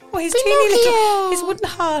heart. Well, his wooden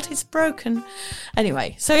heart is broken.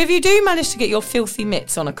 Anyway, so if you do manage to get your filthy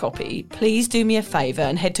mitts on a copy, please do me a favour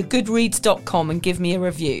and head to goodreads.com and give me a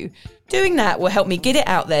review. Doing that will help me get it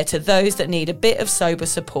out there to those that need a bit of sober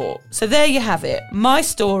support. So there you have it. My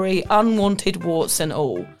story, unwanted warts and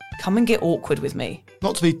all. Come and get awkward with me.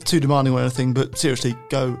 Not to be too demanding or anything, but seriously,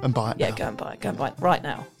 go and buy it now. Yeah, go and buy it right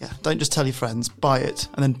now. Yeah, don't just tell your friends, buy it,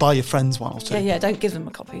 and then buy your friends one or two. Yeah, don't give them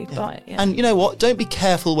a copy, buy it. Yeah. And you know what? Don't be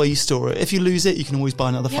careful where you store it. If you lose it, you can always buy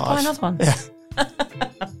another 5. Buy another one. Yeah.